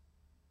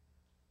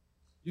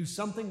 Do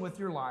something with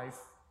your life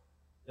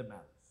that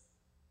matters.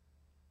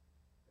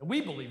 And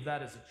we believe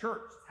that as a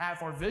church. It's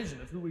half our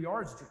vision of who we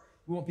are as a church.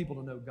 We want people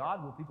to know God.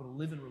 We want people to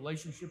live in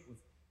relationship with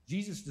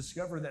Jesus,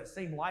 discover that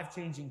same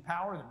life-changing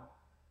power that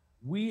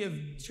we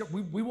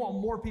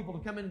want more people to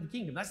come into the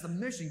kingdom. That's the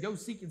mission. Go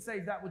seek and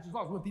save that which is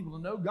lost. We want people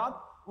to know God.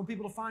 We want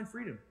people to find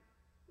freedom.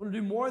 We want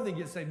to do more than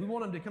get saved. We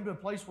want them to come to a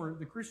place where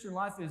the Christian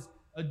life is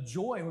a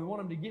joy. And we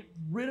want them to get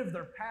rid of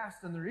their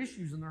past and their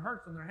issues and their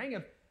hurts and their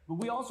hang-ups. But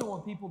we also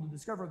want people to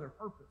discover their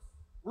purpose.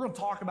 We're going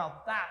to talk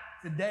about that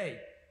today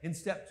in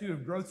step 2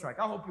 of Growth Track.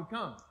 I hope you'll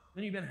come.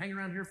 Then you've been hanging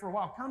around here for a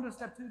while. Come to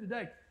step 2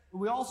 today. But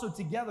we also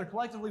together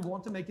collectively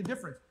want to make a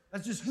difference.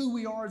 That's just who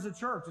we are as a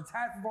church. It's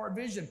half of our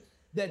vision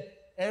that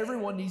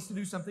everyone needs to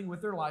do something with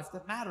their life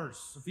that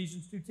matters.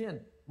 Ephesians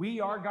 2:10.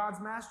 We are God's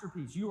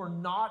masterpiece. You are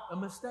not a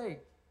mistake.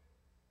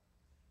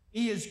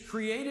 He has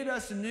created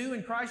us anew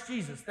in Christ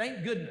Jesus.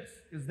 Thank goodness,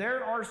 because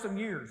there are some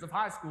years of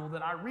high school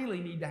that I really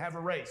need to have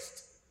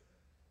erased.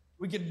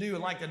 We could do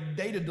like a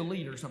data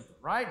delete or something,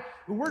 right?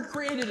 But we're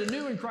created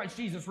anew in Christ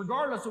Jesus,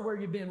 regardless of where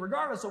you've been,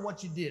 regardless of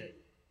what you did,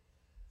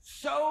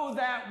 so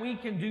that we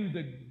can do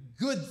the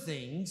good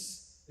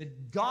things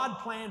that God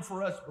planned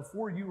for us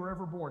before you were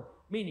ever born.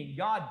 Meaning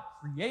God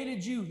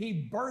created you,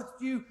 He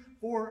birthed you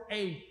for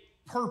a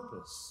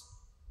purpose.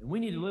 And we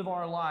need to live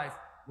our life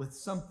with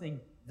something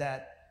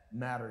that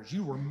matters.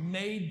 You were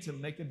made to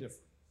make a difference.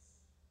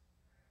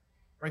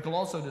 Frankel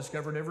also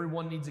discovered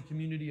everyone needs a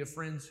community of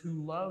friends who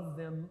love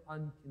them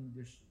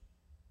unconditionally.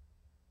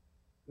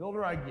 The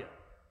older I get,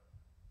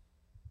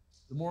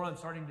 the more I'm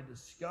starting to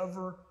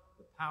discover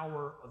the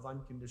power of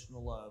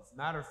unconditional love.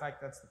 Matter of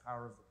fact, that's the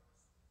power of grace.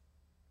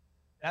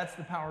 That's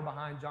the power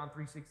behind John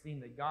 3:16,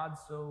 that God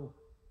so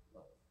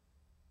loved.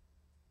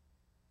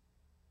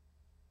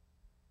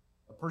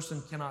 A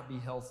person cannot be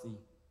healthy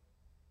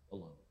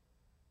alone.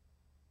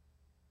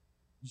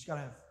 You just got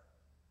to have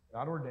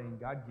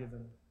God-ordained,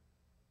 God-given,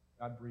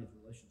 God-breathed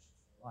relationships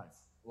in life.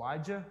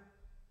 Elijah,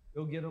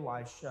 go get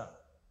Elisha.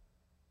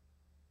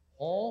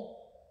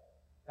 Paul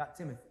got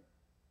Timothy.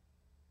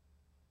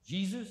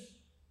 Jesus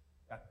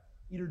got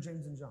Peter,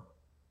 James, and John.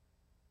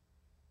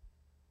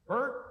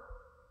 Bert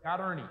got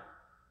Ernie.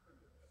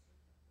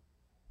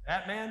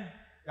 Batman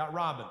got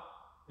Robin. You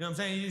know what I'm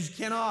saying? You just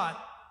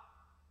cannot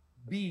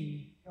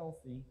be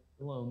healthy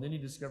alone. Then he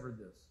discovered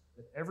this,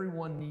 that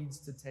everyone needs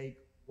to take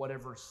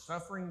whatever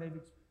suffering they've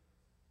experienced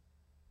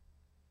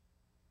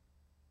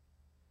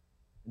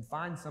and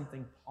find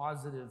something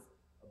positive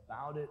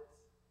about it.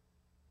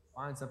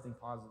 Find something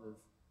positive.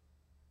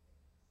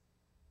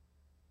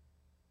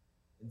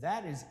 And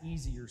that is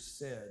easier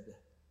said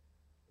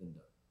than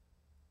done.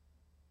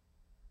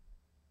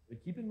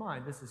 But keep in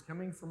mind, this is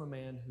coming from a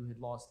man who had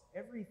lost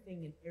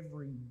everything and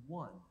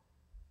everyone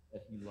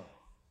that he loved.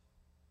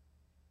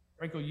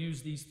 Frankel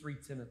used these three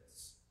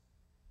tenets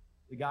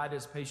to guide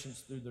his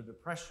patients through their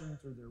depression,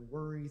 through their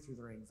worry, through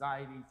their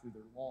anxiety, through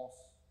their loss,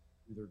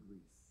 through their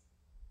grief.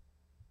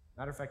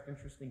 Matter of fact,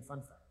 interesting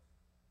fun fact.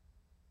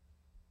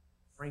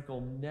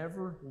 Frankel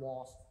never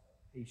lost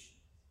a patient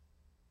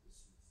to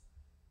suicide.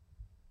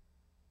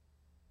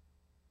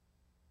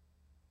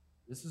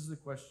 This is the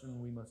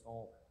question we must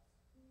all ask.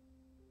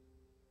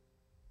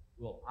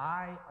 Will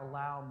I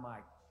allow my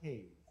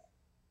cave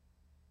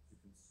to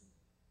consume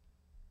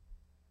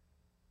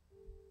me?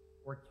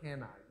 Or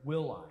can I,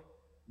 will I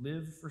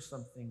live for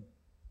something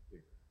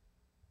bigger?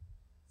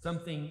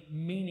 Something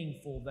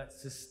meaningful that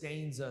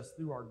sustains us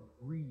through our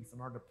grief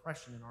and our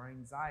depression and our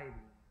anxiety and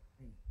our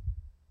pain.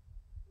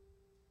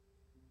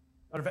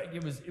 Matter of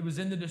fact, it was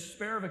in the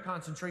despair of a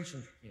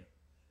concentration camp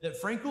that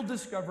Frankel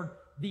discovered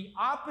the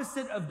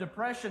opposite of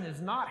depression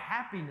is not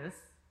happiness.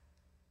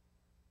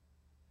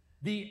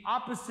 The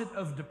opposite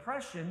of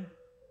depression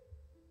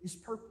is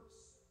purpose.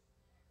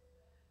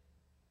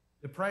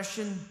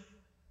 Depression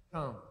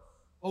comes.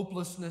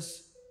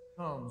 Hopelessness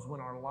comes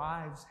when our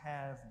lives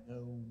have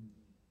no meaning.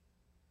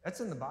 That's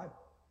in the Bible.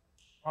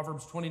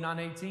 Proverbs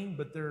 29:18,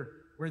 but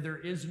where there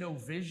is no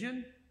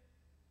vision,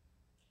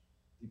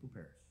 people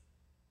perish.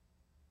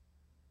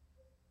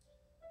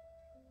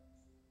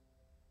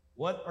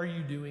 What are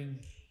you doing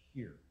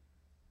here,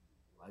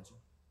 Elijah?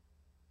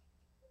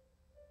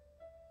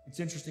 It's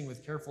interesting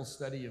with careful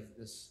study of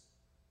this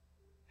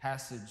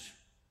passage.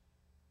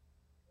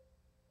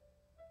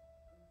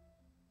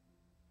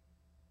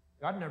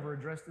 God never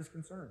addressed his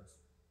concerns.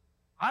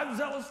 I've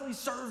zealously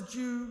served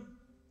you.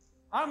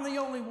 I'm the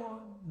only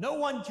one. No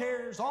one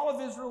cares. All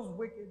of Israel's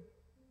wicked.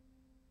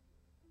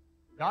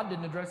 God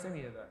didn't address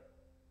any of that.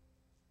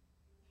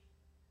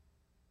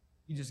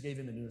 He just gave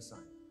him a new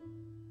assignment.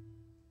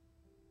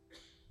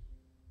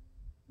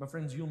 My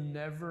friends, you'll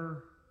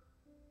never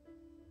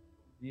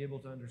be able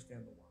to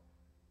understand the why.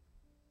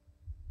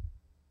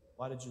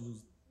 Why did you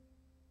lose them?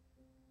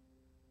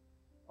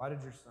 Why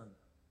did your son die?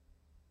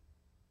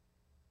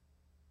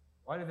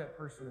 Why did that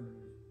person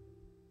abuse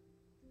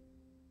you?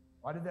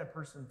 Why did that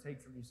person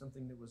take from you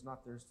something that was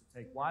not theirs to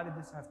take? Why did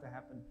this have to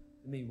happen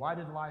to me? Why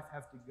did life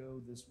have to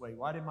go this way?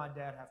 Why did my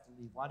dad have to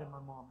leave? Why did my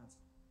mom have to?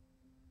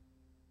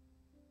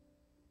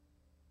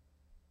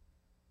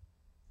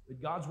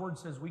 But God's word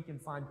says we can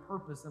find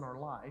purpose in our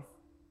life.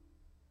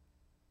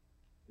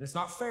 And it's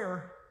not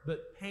fair,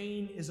 but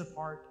pain is a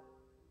part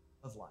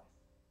of life.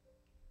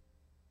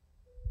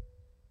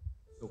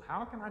 So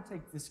how can I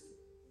take this?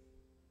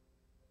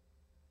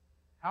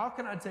 How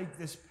can I take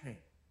this pain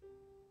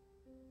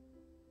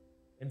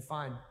and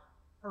find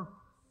purpose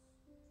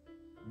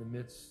in the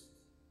midst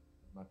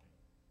of my pain?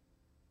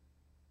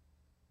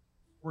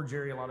 Poor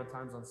Jerry, a lot of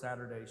times on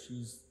Saturday,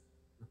 she's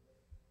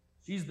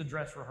the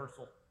dress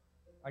rehearsal.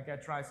 Like I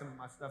try some of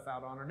my stuff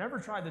out on her. Never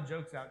try the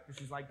jokes out because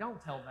she's like, don't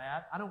tell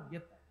that. I don't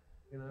get that.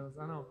 You know,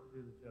 so I don't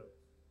do the jokes.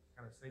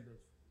 Kind of save those.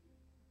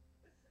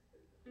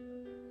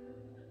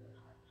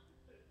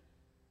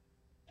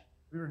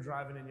 We were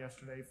driving in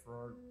yesterday for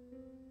our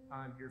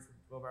time here for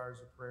 12 hours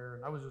of prayer,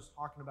 and I was just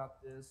talking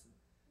about this, and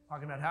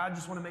talking about how I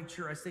just want to make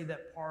sure I say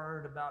that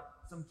part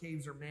about some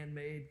caves are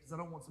man-made, because I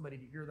don't want somebody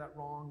to hear that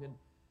wrong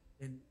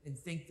and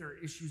think their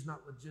issue's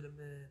not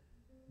legitimate.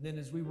 And then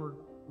as we were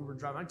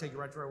driving, I can take you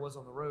right to where I was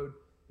on the road.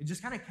 It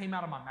just kind of came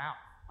out of my mouth.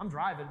 I'm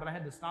driving, but I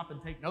had to stop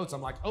and take notes.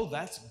 I'm like, oh,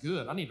 that's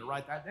good. I need to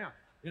write that down.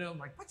 I'm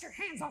like, put your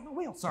hands on the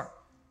wheel, sir.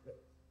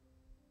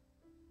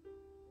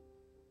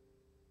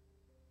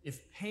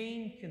 If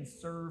pain can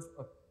serve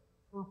a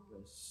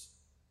purpose,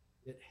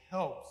 it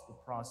helps the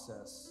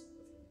process of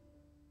healing.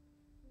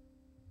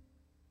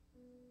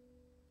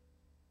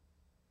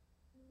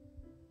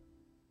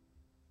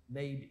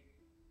 Maybe,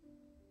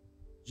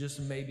 just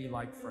maybe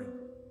like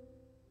Franklin,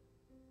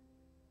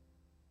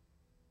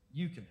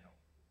 you can help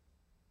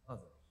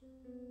others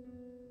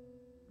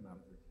come out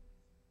of their cave.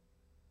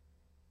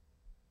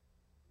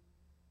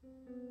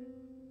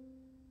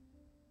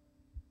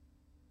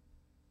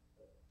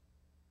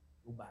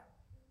 Go back.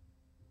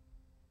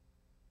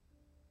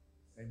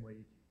 Same way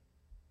you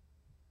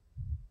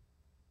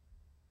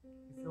came.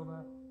 You feel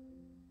that?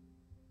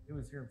 It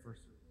was here in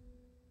first service.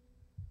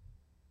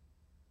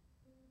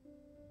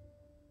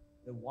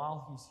 That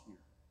while he's here,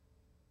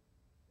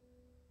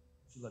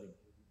 you let him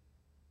heal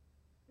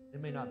you.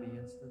 It may not be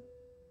instant,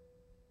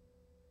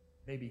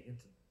 maybe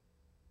intimate,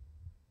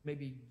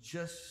 maybe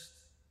just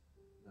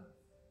enough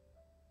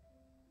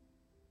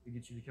to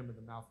get you to come to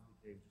the mouth of the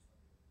cave just like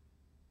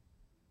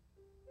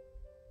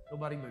that.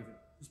 Nobody moving.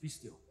 Just be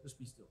still. Just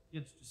be still.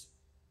 Kids, just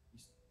be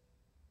still.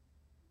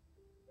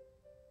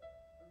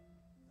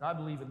 I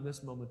believe in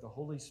this moment the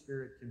Holy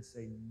Spirit can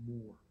say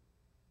more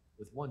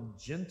with one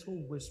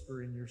gentle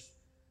whisper in your spirit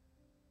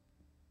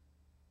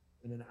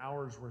than an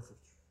hour's worth of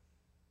truth.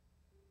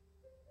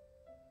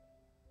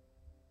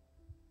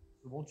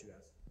 So won't you ask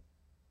him?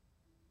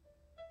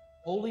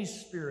 Holy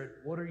Spirit,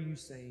 what are you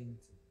saying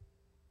to me?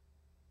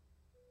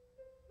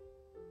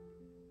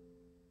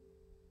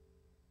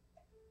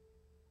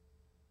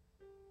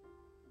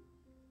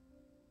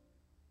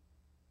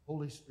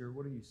 Holy Spirit,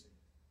 what are you saying?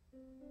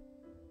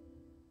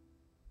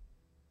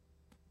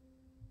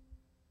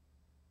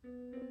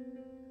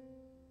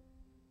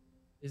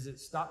 Is it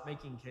stop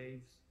making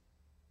caves?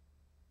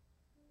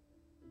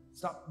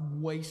 Stop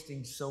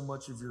wasting so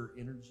much of your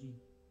energy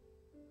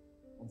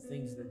on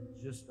things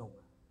that just don't matter.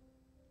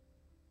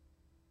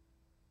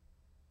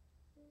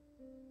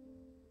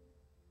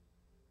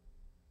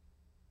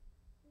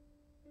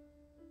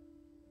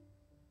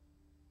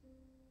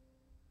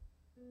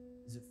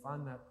 Is it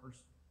find that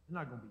person? They're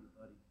not going to be your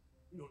buddy.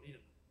 You don't need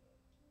it.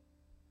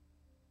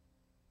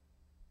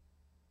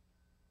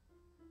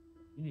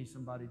 You need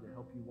somebody to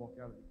help you walk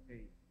out of the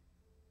cave.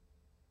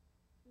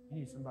 You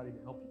need somebody to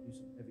help you do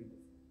some heavy lifting.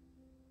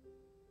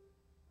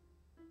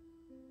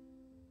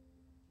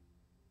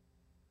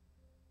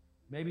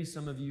 Maybe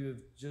some of you have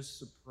just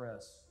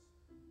suppressed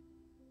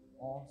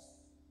loss,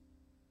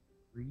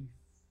 grief.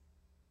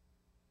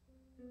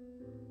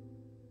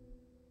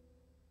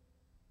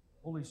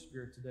 Holy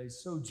Spirit today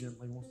so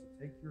gently wants to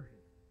take your hand.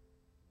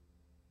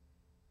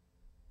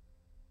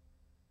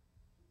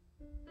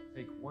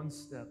 Take one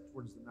step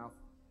towards the mouth of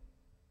the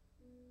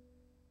cave.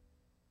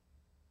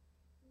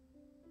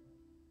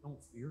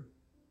 Don't fear.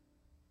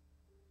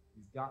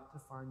 You've got to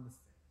find the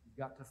faith. You've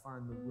got to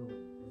find the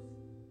willingness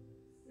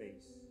to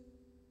face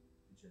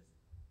the Jezebel.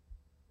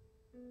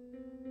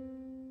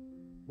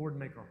 Lord,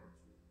 make our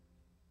hearts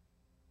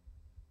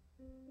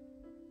free.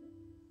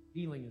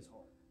 Healing is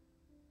hard.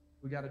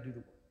 We got to do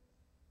the work.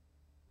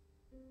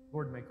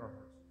 Lord, make our hearts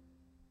free.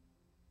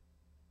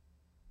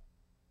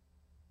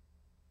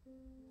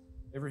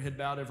 Every head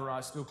bowed, every eye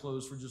still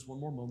closed for just one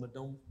more moment.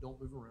 Don't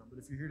move around. But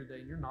if you're here today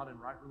and you're not in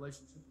right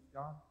relationship with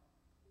God,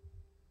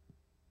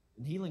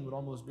 then healing would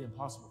almost be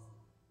impossible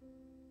for you.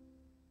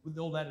 With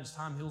the old adage,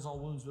 time heals all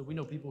wounds, but we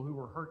know people who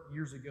were hurt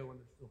years ago and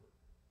they're still hurt.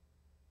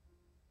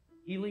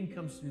 Healing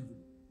comes through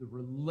the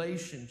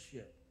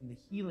relationship and the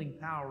healing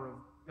power of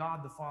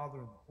God the Father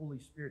and the Holy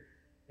Spirit.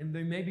 And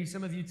there may be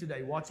some of you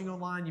today watching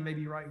online, you may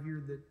be right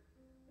here that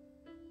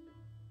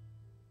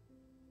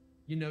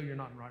you know you're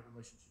not in right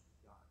relationship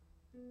with God.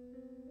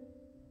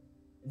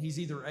 And He's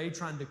either A,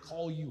 trying to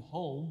call you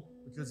home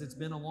because it's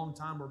been a long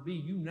time, or B,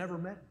 you never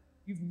met Him.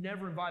 You've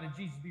never invited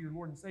Jesus to be your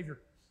Lord and Savior.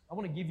 I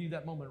want to give you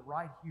that moment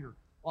right here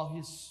while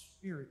His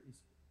Spirit is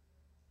here.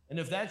 And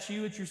if that's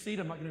you at your seat,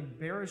 I'm not going to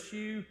embarrass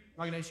you. I'm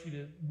not going to ask you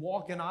to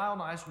walk an aisle. I'm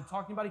not asking you to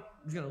talk to anybody.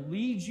 I'm just going to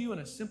lead you in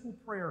a simple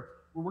prayer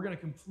where we're going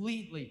to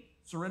completely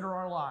surrender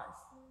our life.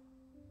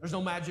 There's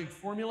no magic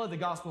formula. The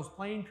gospel is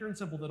plain, pure, and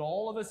simple that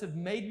all of us have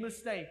made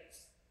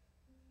mistakes.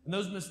 And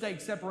those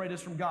mistakes separate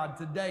us from God.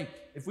 Today,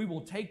 if we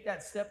will take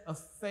that step of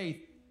faith,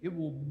 it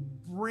will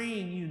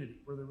bring unity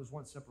where there was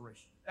once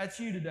separation. That's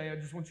you today. I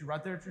just want you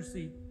right there at your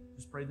seat.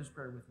 Just pray this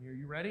prayer with me. Are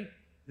you ready?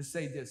 Just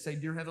say this. Say,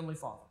 Dear Heavenly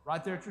Father.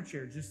 Right there at your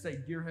chair. Just say,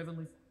 Dear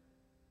Heavenly Father.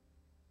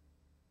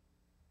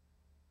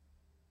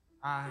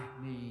 I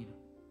need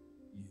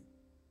you.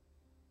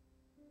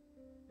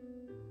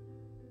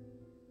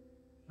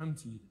 Come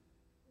to you today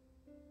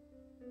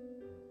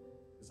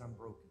because I'm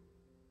broken.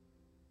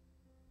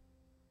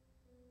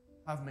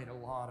 I've made a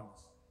lot of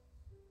mistakes.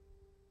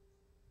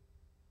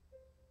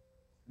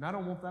 And I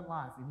don't want that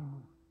life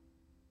anymore.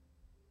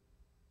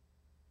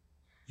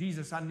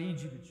 Jesus, I need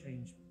you to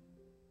change me.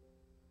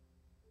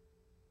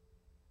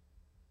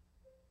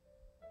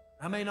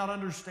 I may not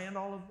understand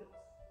all of this,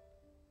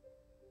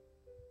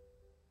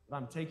 but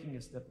I'm taking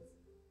a step of faith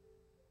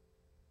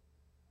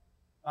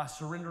by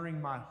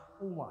surrendering my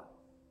whole life.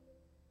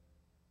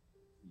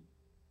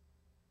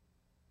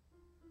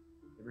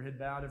 Every head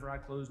bowed, every eye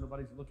closed,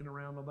 nobody's looking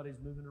around, nobody's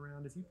moving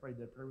around. If you prayed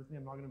that prayer with me,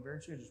 I'm not going to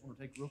embarrass you. I just want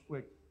to take real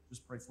quick,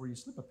 just pray for you.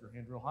 Slip up your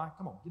hand real high.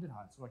 Come on, get it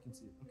high so I can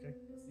see it. Okay?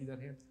 I see that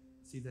hand.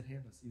 I see that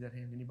hand. I see that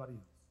hand. Anybody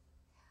else?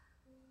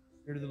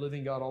 Spirit of the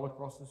living God, all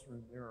across this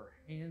room, there are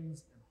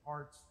hands and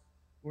hearts.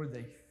 Lord,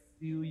 they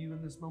feel you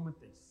in this moment.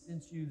 They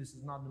sense you. This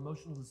is not an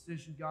emotional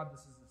decision, God.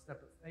 This is a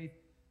step of faith.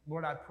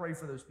 Lord, I pray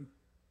for those people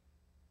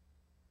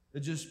that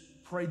just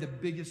pray the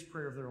biggest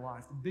prayer of their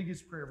life, the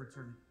biggest prayer of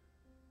eternity.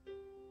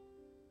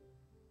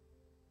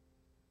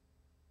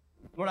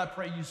 Lord, I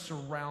pray you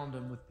surround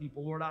them with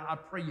people. Lord, I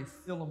pray you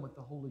fill them with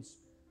the Holy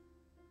Spirit.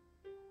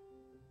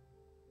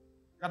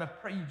 God, I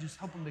pray you just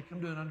help them to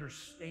come to an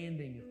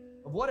understanding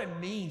of what it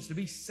means to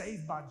be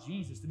saved by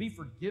Jesus, to be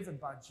forgiven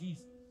by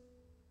Jesus.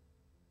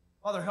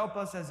 Father, help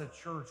us as a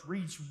church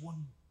reach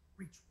one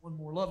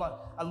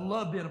more. I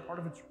love being a part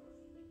of a church.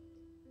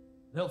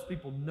 It helps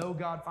people know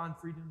God, find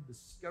freedom,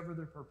 discover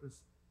their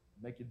purpose,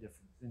 make a difference.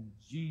 In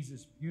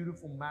Jesus'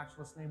 beautiful,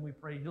 matchless name we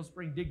pray.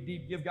 Hillspring, dig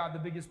deep. Give God the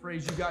biggest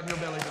praise you got in your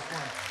belly this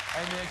morning.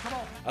 Amen. Come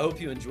on. I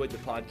hope you enjoyed the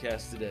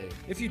podcast today.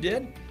 If you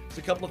did, there's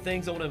a couple of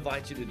things I want to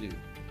invite you to do.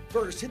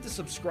 First, hit the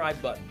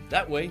subscribe button.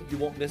 That way, you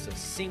won't miss a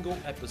single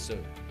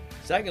episode.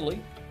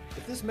 Secondly,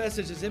 if this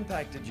message has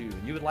impacted you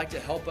and you would like to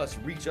help us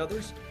reach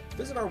others,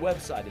 visit our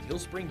website at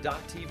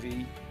hillspring.tv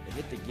and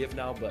hit the Give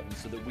Now button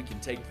so that we can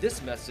take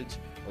this message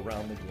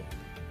around the globe.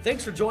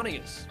 Thanks for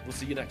joining us. We'll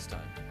see you next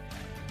time.